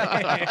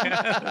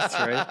 That's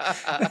right.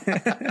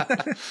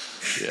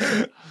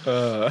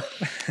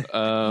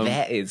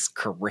 That is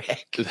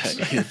correct.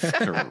 That is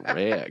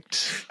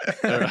correct.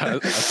 I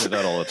say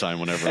that all the time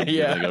whenever I'm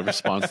giving a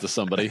response to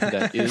somebody.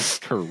 That is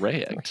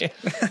correct.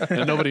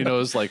 And nobody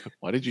knows, like,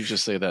 why did you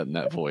just say that in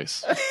that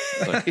voice?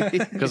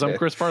 Because I'm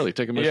Chris Farley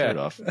taking my shirt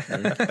off.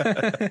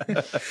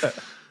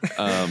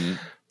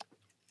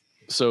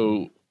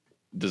 So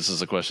this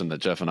is a question that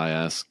Jeff and I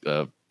ask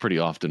pretty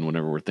often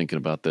whenever we're thinking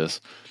about this.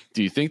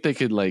 Do you think they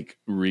could like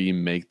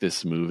remake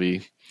this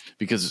movie?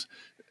 Because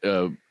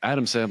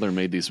Adam Sandler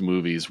made these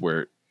movies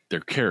where they're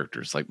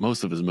characters. Like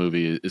most of his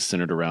movie is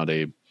centered around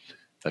a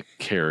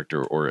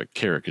character or a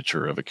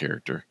caricature of a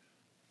character.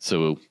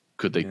 So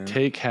could they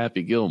take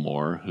Happy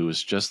Gilmore, who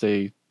is just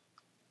a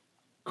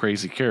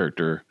crazy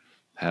character,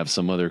 have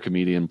some other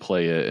comedian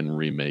play it and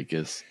remake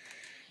it?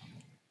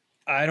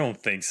 I don't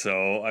think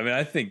so. I mean,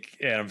 I think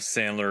Adam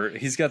Sandler,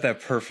 he's got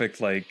that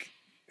perfect, like,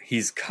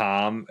 he's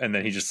calm and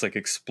then he just like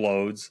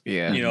explodes.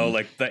 Yeah. You know,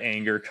 like the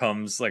anger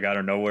comes like out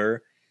of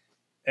nowhere.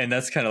 And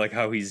that's kind of like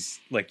how he's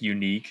like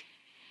unique.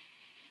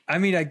 I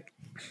mean,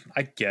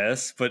 I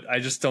guess, but I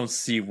just don't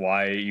see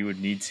why you would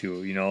need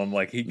to, you know, I'm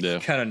like, he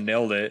kind of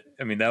nailed it.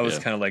 I mean, that was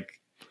kind of like,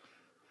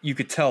 you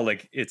could tell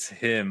like it's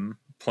him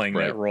playing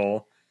that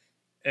role.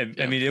 And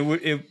I mean,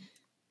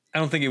 I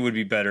don't think it would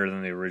be better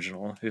than the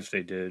original if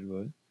they did,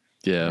 but.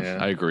 Yeah,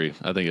 I agree.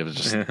 I think it was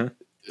just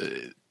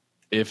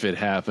if it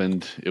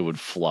happened, it would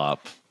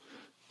flop,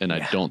 and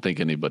I don't think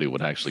anybody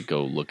would actually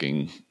go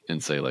looking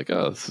and say like,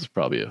 "Oh, this is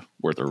probably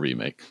worth a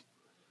remake."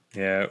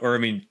 Yeah, or I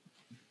mean,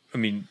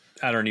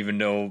 I don't even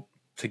know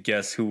to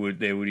guess who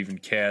they would even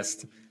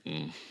cast.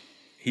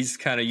 He's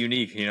kind of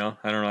unique, you know.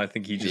 I don't know. I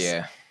think he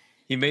just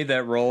he made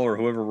that role, or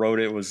whoever wrote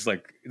it was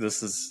like,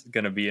 "This is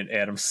going to be an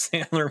Adam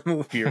Sandler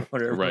movie or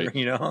whatever," right?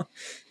 You know,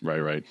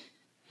 right.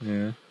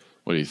 Yeah.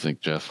 What do you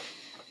think, Jeff?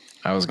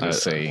 I was going to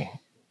say,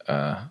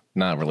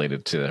 not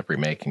related to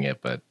remaking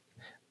it, but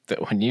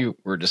that when you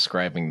were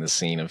describing the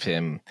scene of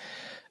him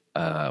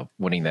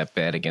winning that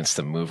bet against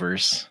the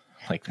movers,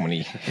 like when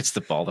he hits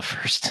the ball the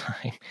first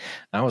time,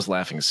 I was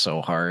laughing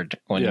so hard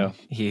when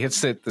he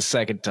hits it the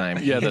second time.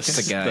 Yeah, he hits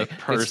the guy.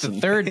 It's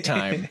the third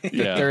time.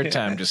 The third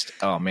time, just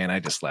oh man, I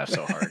just laughed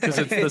so hard because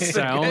it's the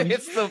sound.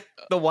 It's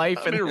the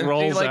wife, and it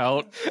rolls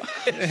out.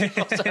 It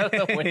rolls out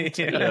of the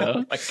window. Yeah.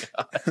 Oh my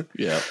god.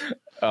 Yeah.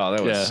 Oh,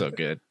 that was so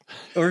good.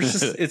 Or it's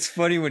just it's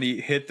funny when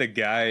he hit the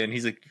guy and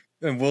he's like,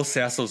 and Will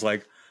Sasso's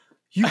like,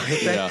 "You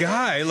hit that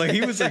guy!" Like he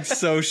was like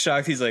so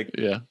shocked. He's like,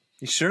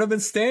 he shouldn't have been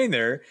standing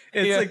there.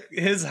 It's like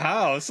his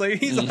house.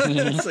 Like he's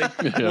it's like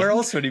where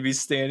else would he be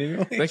standing?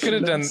 Like, they could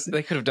have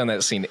done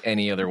that scene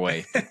any other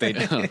way. They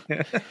had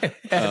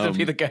to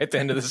be the guy at the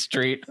end of the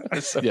street.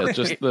 So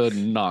just the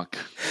knock.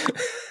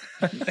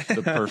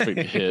 The perfect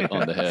hit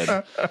on the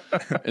head.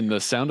 And the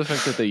sound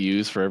effect that they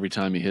use for every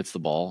time he hits the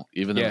ball,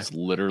 even though it's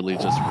literally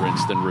just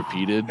rinsed and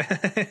repeated,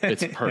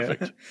 it's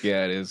perfect.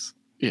 Yeah, it is.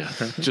 Yeah.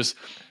 Just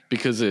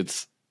because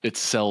it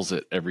sells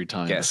it every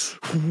time. Yes.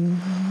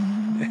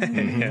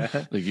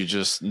 Like you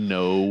just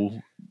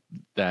know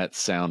that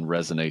sound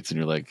resonates and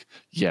you're like,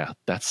 yeah,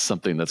 that's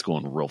something that's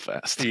going real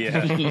fast.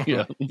 Yeah.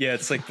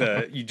 It's like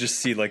you just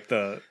see like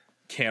the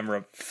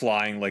camera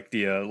flying like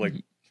the like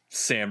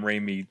Sam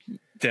Raimi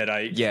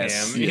Deadeye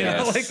cam, you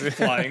know, like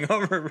flying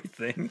over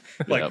everything.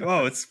 Like,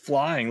 oh, it's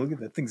flying. Look at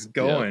that thing's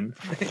going.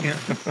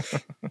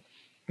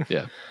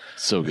 Yeah.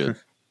 So good.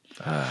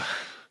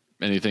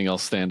 Anything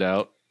else stand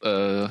out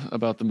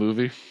about the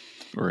movie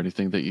or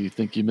anything that you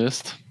think you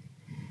missed?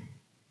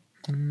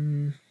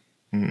 No.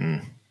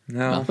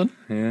 Nothing?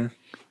 Yeah.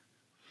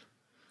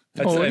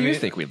 What do you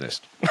think we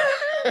missed?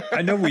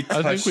 I know we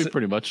touched. I think we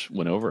pretty much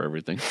went over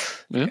everything.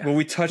 Yeah. Well,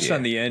 we touched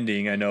on the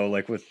ending. I know,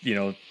 like with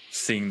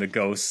seeing the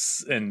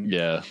ghosts, and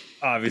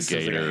obviously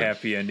it's like a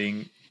happy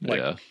ending,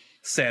 like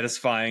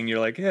satisfying. You're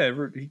like, yeah,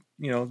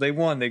 they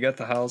won. They got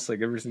the house.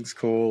 Like everything's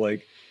cool.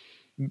 Like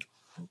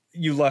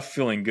you left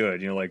feeling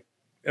good. Like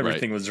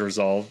everything was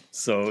resolved.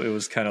 So it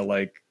was kind of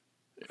like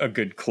a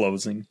good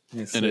closing.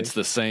 And it's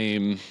the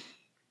same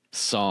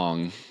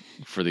song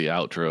for the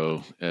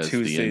outro as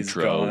Tuesday's the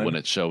intro Gone. when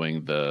it's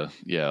showing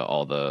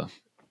all the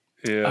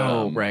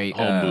home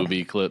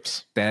movie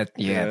clips. That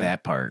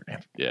part.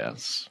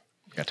 Yes,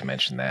 got to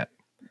mention that.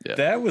 Yeah.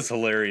 That was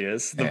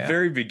hilarious. The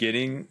very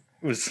beginning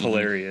was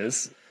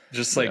hilarious.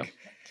 Just like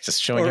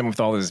just showing him with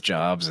all his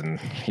jobs, and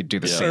he'd do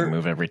the same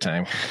move every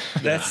time.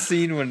 That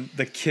scene when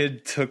the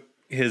kid took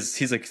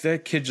he's like,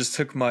 that kid just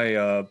took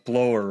my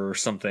blower or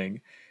something,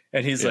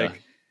 and he's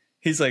like,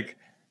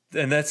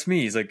 and that's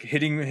me. He's like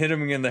hit him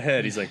in the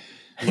head. He's like,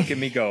 look at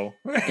me go.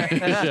 Like,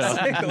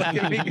 look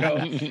at me go.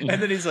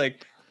 And then he's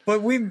like,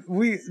 but we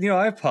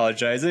I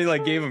apologize. And he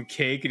like gave him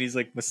cake, and he's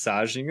like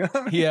massaging him.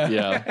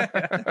 Yeah.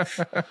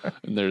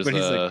 And there's but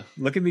he's like,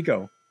 look at me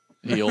go.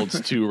 He holds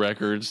 2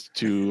 records,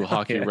 2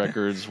 hockey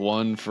records.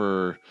 One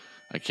for,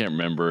 I can't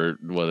remember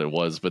what it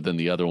was, but then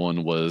the other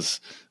one was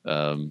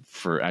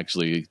for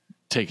actually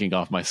taking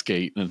off my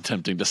skate and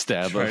attempting to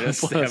stab a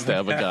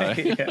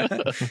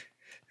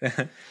guy.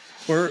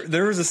 Or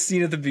there was a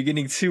scene at the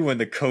beginning too when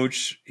the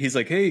coach, he's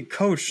like, hey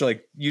coach,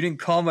 like you didn't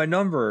call my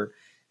number.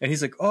 And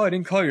he's like, oh, I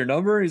didn't call your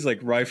number. And he's like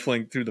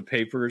rifling through the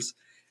papers,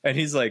 and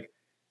he's like,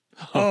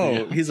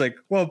 he's like,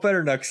 well,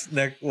 better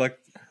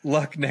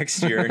luck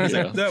next year. And he's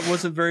like, that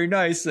wasn't very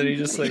nice. And he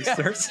just like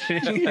starts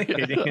hating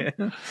it.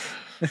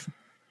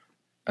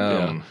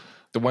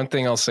 The one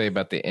thing I'll say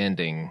about the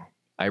ending,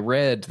 I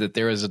read that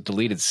there is a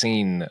deleted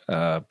scene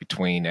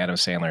between Adam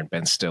Sandler and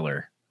Ben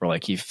Stiller where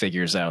like he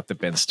figures out that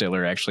Ben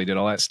Stiller actually did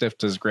all that stuff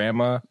to his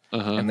grandma,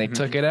 and they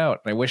took it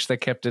out. I wish they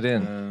kept it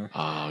in.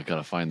 I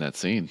gotta find that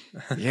scene.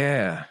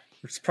 Yeah,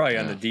 it's probably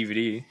on the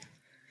DVD.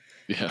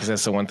 Yeah, because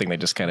that's the one thing they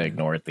just kind of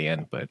ignore at the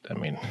end. But I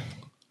mean,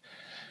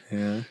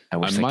 I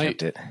wish they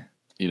kept it.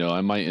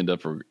 I might end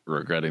up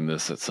regretting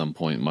this at some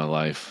point in my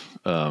life.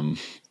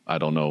 I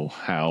don't know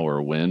how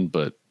or when,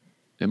 but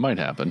it might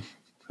happen.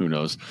 Who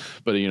knows?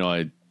 But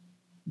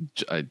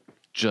I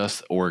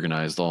just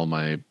organized all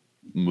my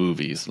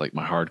movies, like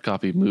my hard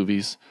copy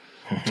movies,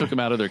 took them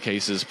out of their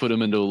cases, put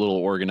them into a little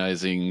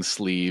organizing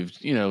sleeve,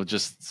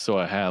 just so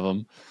I have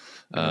them.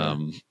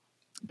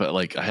 But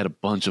like I had a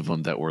bunch of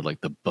them that were like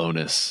the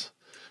bonus,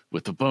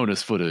 with the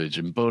bonus footage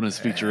and bonus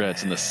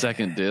featurettes and the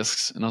second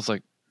discs, and I was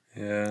like,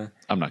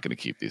 I'm not going to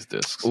keep these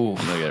discs. I'm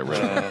gonna get rid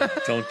of them.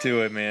 Don't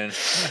do it, man.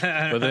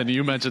 But then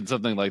you mentioned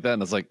something like that,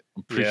 and I was like,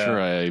 I'm pretty sure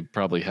I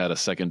probably had a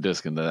second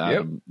disc in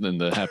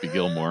the Happy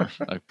Gilmore.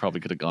 I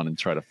probably could have gone and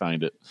tried to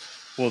find it.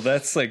 Well,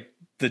 that's like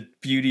the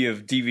beauty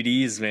of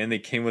DVDs, man. They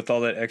came with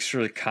all that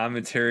extra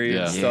commentary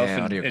and stuff,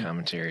 and audio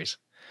commentaries.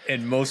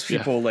 And most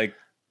people like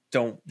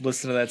don't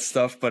listen to that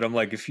stuff. But I'm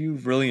like, if you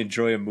really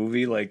enjoy a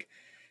movie, like,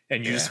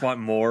 and you just want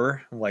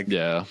more, like,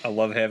 I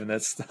love having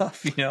that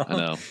stuff, I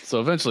know. So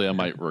eventually I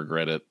might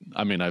regret it.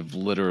 I mean, I've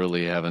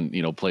literally haven't,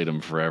 played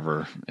them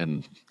forever.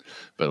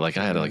 But like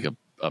I had like a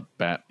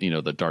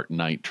the Dark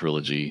Knight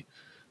trilogy,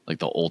 like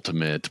the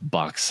ultimate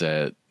box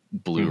set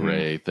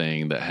Blu-ray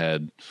thing that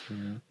had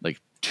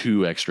like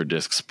 2 extra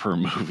discs per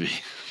movie.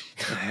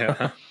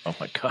 Oh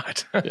my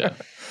God. Yeah.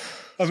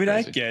 I mean,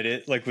 I get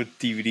it. Like with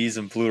DVDs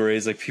and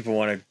Blu-rays, like people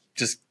want to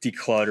just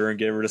declutter and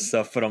get rid of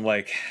stuff, but I'm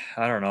like,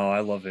 I don't know,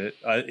 I love it.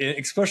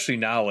 Especially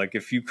now, like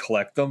if you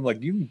collect them,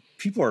 like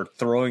people are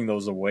throwing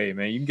those away,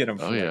 man. You can get them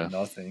for like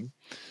nothing,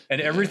 and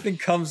everything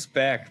comes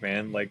back,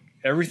 man. Like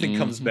everything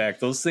comes back.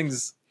 Those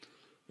things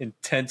in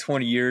 10,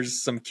 20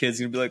 years, some kid's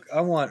gonna be like,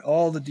 I want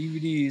all the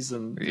DVDs,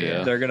 and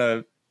they're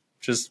gonna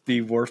just be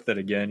worth it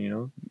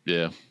again,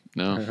 Yeah.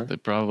 No, they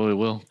probably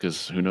will,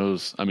 because who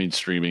knows? I mean,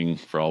 streaming,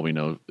 for all we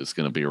know, is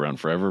going to be around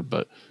forever,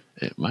 but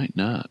it might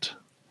not.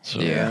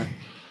 So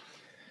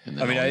and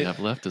then all you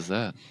have left is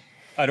that.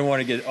 I don't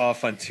want to get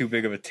off on too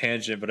big of a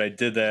tangent, but I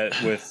did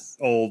that with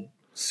old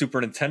Super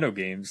Nintendo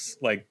games.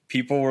 Like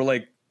people were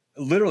like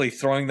literally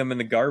throwing them in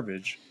the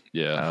garbage.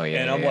 Yeah. Oh,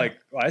 yeah. And I'm like,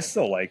 I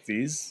still like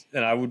these,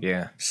 and I would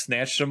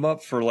snatch them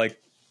up for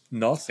like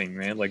nothing,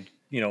 man. Like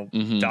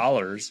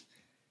dollars.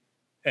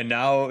 And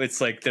now it's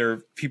like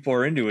people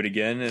are into it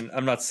again. And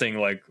I'm not saying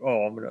like,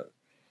 oh, I'm gonna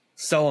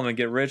sell them and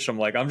get rich. I'm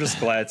like, I'm just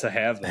glad to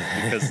have them,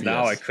 because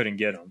now I couldn't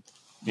get them.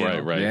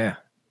 Right. Yeah.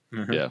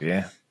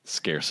 Yeah.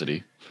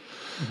 Scarcity.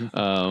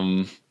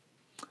 Well,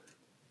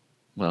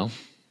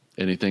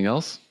 anything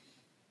else?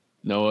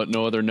 No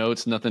other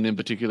notes, nothing in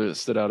particular that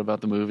stood out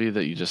about the movie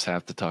that you just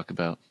have to talk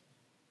about?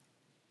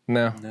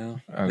 No.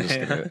 I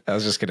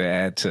was just gonna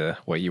add to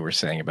what you were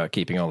saying about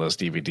keeping all those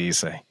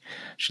DVDs. I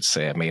should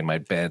say I made my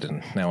bed,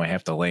 and now I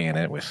have to lay in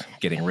it with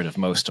getting rid of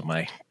most of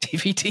my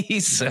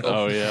DVDs.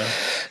 So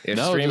if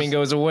streaming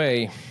goes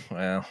away,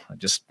 well, I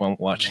just won't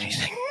watch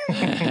anything.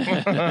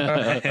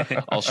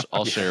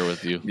 I'll share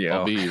with you. Yeah,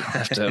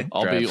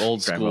 I'll be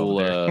old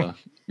school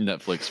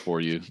Netflix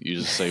for you. You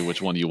just say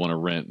which one you want to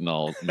rent, and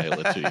I'll mail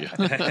it to you.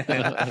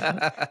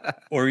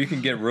 Or you can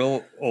get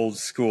real old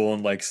school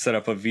and like set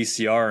up a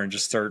VCR and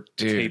just start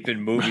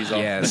taping movies off.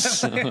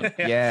 Yes,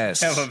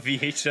 yes. Have a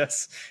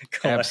VHS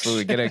collection.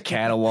 Absolutely. Get a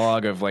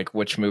catalog of like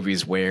which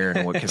movies where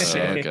and what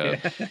cassette. Oh,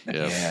 God. Yep.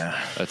 Yeah,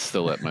 that's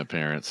still at my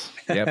parents.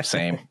 Yep,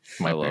 same.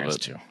 My I love parents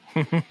it too.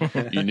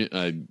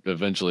 I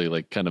eventually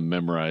like kind of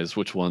memorized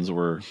which ones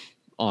were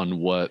on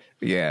what.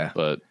 Yeah,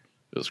 but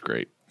it was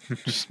great.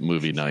 Just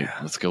movie night. Yeah.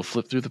 Let's go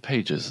flip through the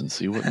pages and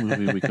see what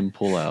movie we can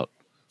pull out.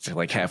 So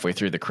like halfway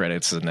through the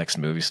credits, the next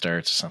movie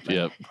starts or something.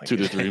 Yep, like 2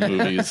 to 3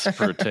 movies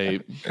per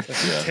tape.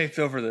 Yeah. Taped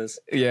over this.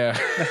 Yeah,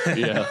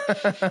 yeah.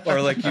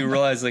 Or like you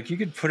realize like you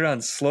could put it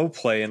on slow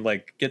play and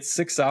like get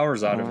 6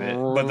 hours out of it,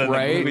 but then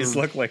the movies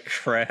look like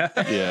crap.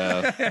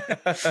 Yeah.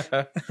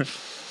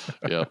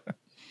 Yep.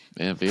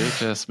 Man,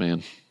 VHS,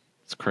 man,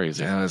 it's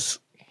crazy. Is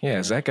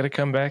that going to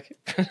come back?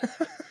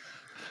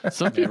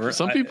 Some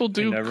people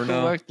do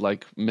collect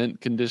like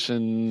mint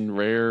condition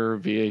rare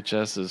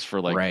VHSs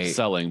for like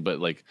selling, but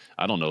like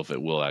I don't know if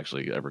it will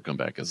actually ever come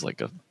back as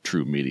like a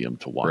true medium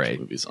to watch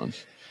movies on.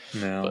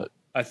 No, but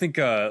I think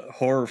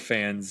horror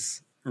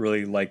fans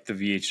really like the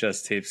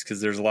VHS tapes because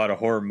there's a lot of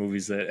horror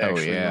movies that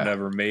actually were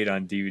never made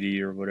on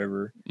DVD or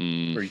whatever, or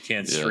you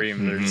can't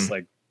stream. They're just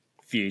like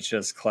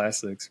VHS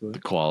classics. But. The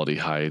quality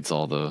hides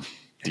all the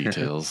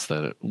details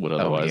that it would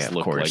otherwise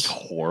look like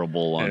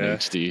horrible on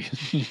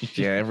HD.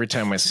 Yeah, every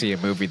time I see a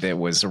movie that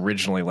was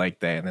originally like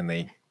that and then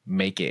they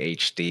make it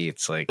HD,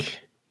 it's like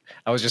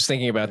I was just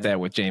thinking about that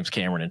with James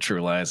Cameron and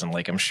True Lies, and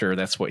like I'm sure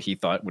that's what he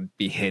thought would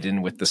be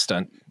hidden with the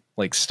stunt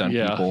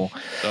people.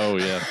 Oh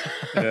yeah.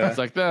 It's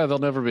like that. They'll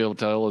never be able to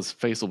tell. His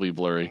face will be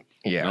blurry.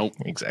 Yeah, nope,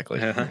 exactly.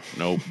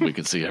 Nope, we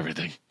can see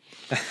everything.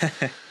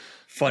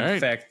 Fun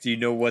fact: do you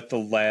know what the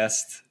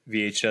last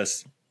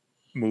VHS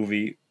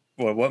movie?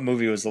 Well, what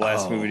movie was the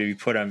last movie to be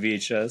put on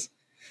VHS?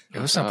 It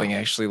was something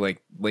actually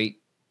like late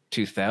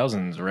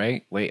 2000s,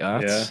 right? Late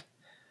aughts. Yeah.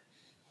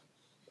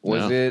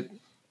 Was it?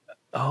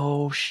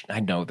 Oh, I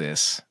know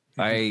this.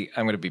 I'm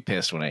going to be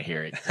pissed when I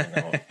hear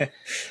it.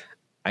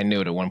 I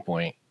knew it at one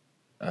point.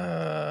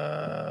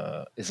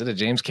 Is it a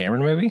James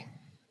Cameron movie?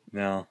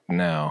 No.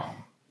 I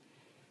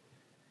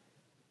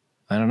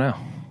don't know.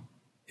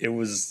 It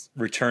was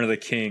Return of the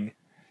King.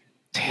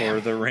 Damn. Or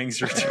The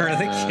Rings Return of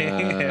the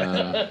King.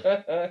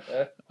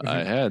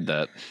 I had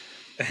that.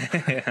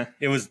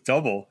 It was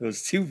double. It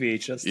was 2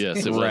 VHS.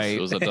 Yes, it was. Right.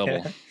 It was a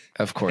double.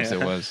 Of course it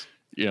was.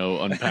 You know,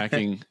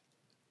 unpacking,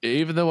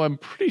 even though I'm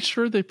pretty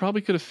sure they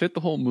probably could have fit the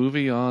whole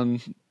movie on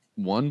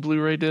one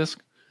Blu-ray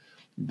disc,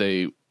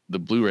 the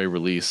Blu-ray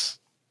release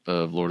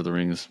of Lord of the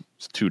Rings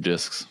was 2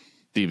 discs.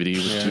 DVD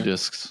was 2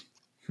 discs.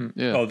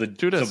 Yeah. Oh, the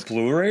 2 discs. The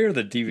Blu-ray or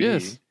the DVD?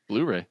 Yes.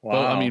 Blu-ray. Wow.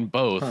 Well, I mean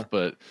both,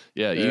 but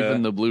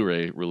even the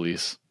Blu-ray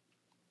release.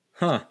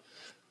 Huh.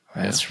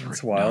 That's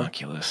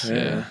ridiculous.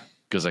 Yeah.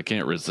 Because I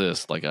can't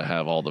resist. Like I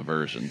have all the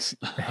versions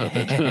of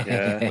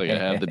it. Like I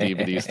have the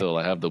DVD still.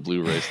 I have the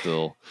Blu-ray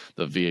still.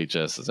 The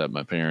VHS is at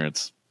my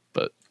parents.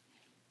 But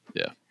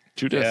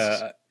 2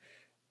 discs.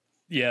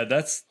 Yeah,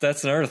 that's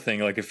another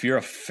thing. Like if you're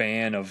a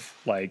fan of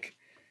like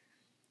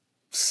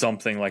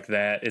something like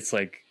that, it's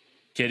like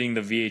getting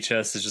the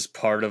VHS is just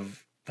part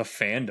of the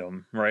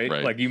fandom, right?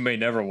 Like you may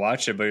never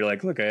watch it, but you're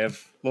like, look, I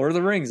have Lord of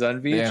the Rings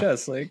on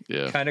VHS.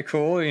 Like, kind of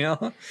cool, you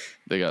know?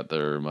 They got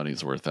their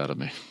money's worth out of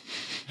me.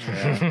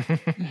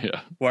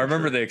 Yeah. Well, I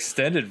remember the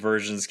extended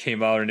versions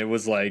came out, and it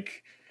was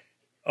like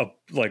a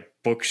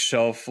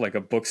bookshelf, like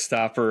a book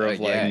stopper of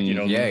I'm like, I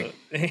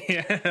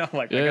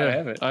gotta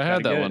have it. I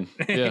had that one.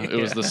 Yeah,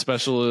 it was the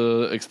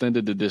special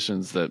extended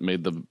editions that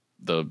made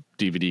the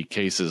DVD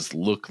cases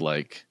look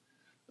like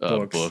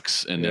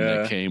books, and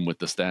then they came with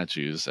the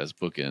statues as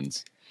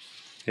bookends.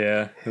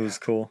 Yeah, it was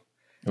cool.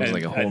 It was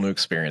like a whole new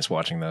experience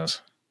watching those.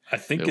 I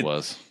think it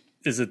was.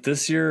 Is it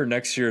this year or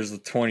next year is the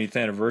 20th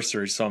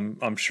anniversary? So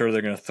I'm sure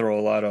they're going to throw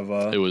a lot of.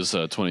 It was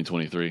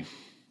 2023.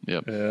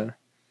 Yep. Yeah.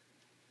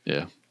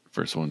 Yeah.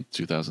 First one,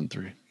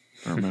 2003.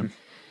 I remember.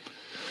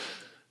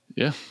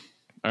 Yeah.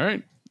 All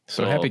right.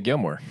 So happy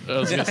Gilmore. I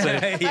was going to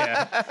say.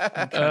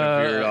 Kind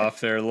of veered off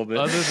there a little bit.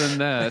 Other than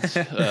that,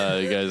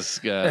 you guys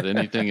got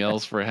anything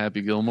else for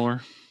Happy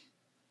Gilmore?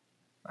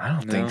 I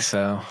don't think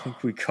so. I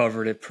think we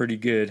covered it pretty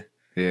good.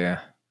 Yeah.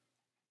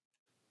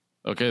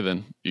 Okay,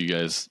 then. You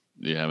guys,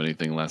 do you have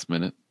anything last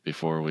minute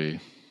before we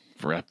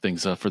wrap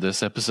things up for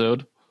this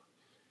episode?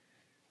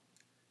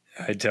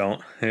 I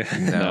don't.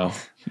 No.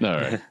 All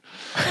right.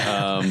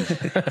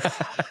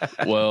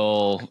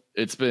 Well,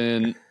 it's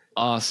been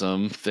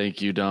awesome.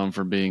 Thank you, Dom,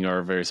 for being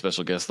our very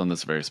special guest on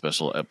this very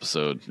special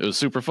episode. It was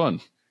super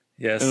fun.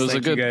 Yes,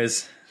 thank you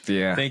guys.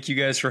 Yeah. Thank you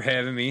guys for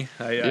having me.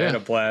 I had a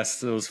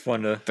blast. It was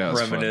fun to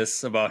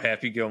reminisce about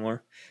Happy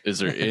Gilmore. Is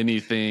there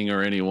anything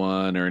or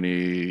anyone or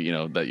any,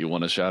 that you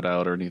want to shout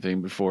out or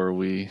anything before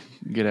we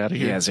get out of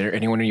here? Yeah. Is there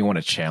anyone you want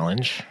to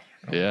challenge?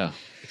 Yeah.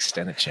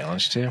 Extend a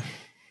challenge to?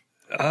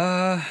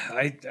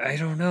 I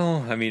don't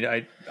know. I mean,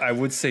 I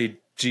would say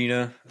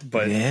Gina,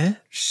 but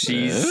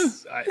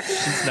she's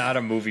not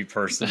a movie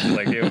person.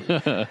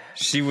 Like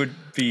she would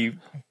be,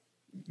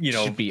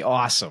 she'd be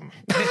awesome.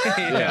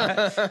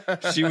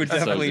 She would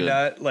definitely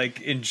not like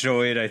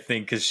enjoy it. I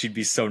think because she'd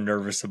be so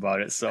nervous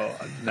about it. So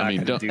I'm not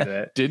going to do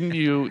that. Didn't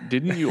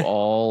you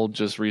all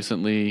just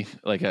recently,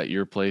 like at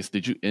your place?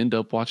 Did you end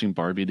up watching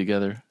Barbie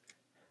together?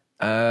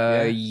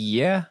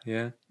 Yeah.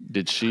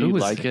 Did she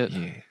like it?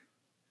 Yeah.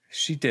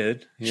 She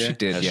did. Yeah. She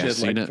did.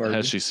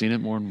 Has she seen it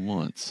more than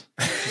once?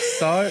 She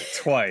saw it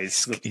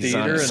twice, the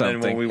theater, and then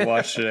when we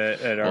watched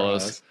it at our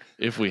house.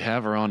 If we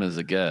have her on as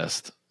a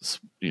guest,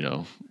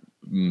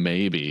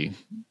 maybe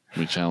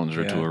we challenge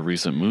her to a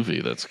recent movie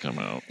that's come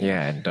out.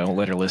 Yeah, and don't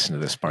let her listen to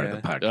this part of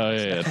the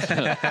podcast. Oh,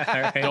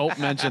 yeah. Don't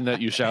mention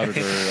that you shouted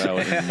her out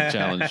and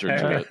challenged her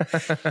to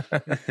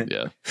it.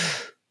 Yeah.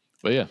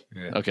 But yeah.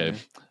 Okay.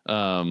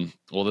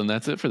 Well, then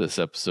that's it for this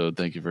episode.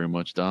 Thank you very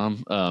much,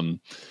 Dom.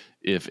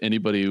 If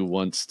anybody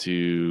wants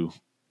to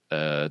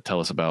tell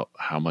us about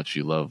how much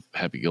you love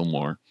Happy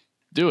Gilmore,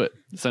 do it.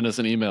 Send us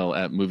an email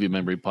at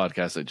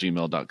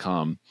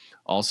moviememorypodcast@gmail.com.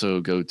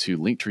 Also go to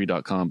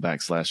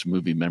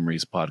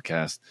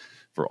linktree.com/movie-memories-podcast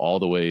for all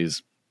the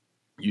ways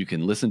you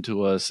can listen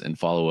to us and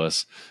follow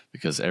us,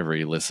 because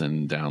every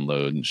listen,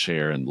 download, and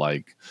share and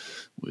like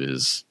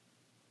is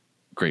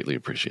greatly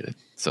appreciated.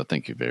 So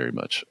thank you very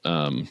much.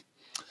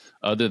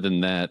 Other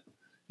than that,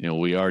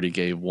 we already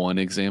gave one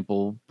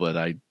example, but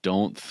I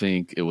don't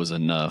think it was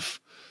enough.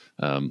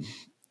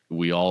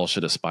 We all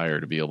should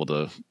aspire to be able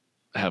to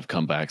have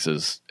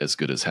comebacks as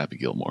good as Happy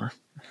Gilmore.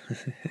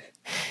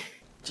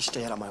 Just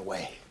stay out of my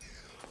way,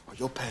 or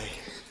you'll pay.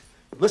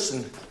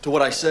 Listen to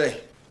what I say.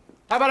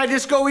 How about I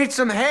just go eat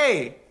some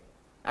hay?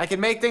 I can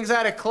make things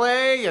out of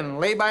clay and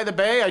lay by the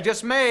bay. I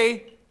just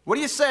may. What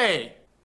do you say?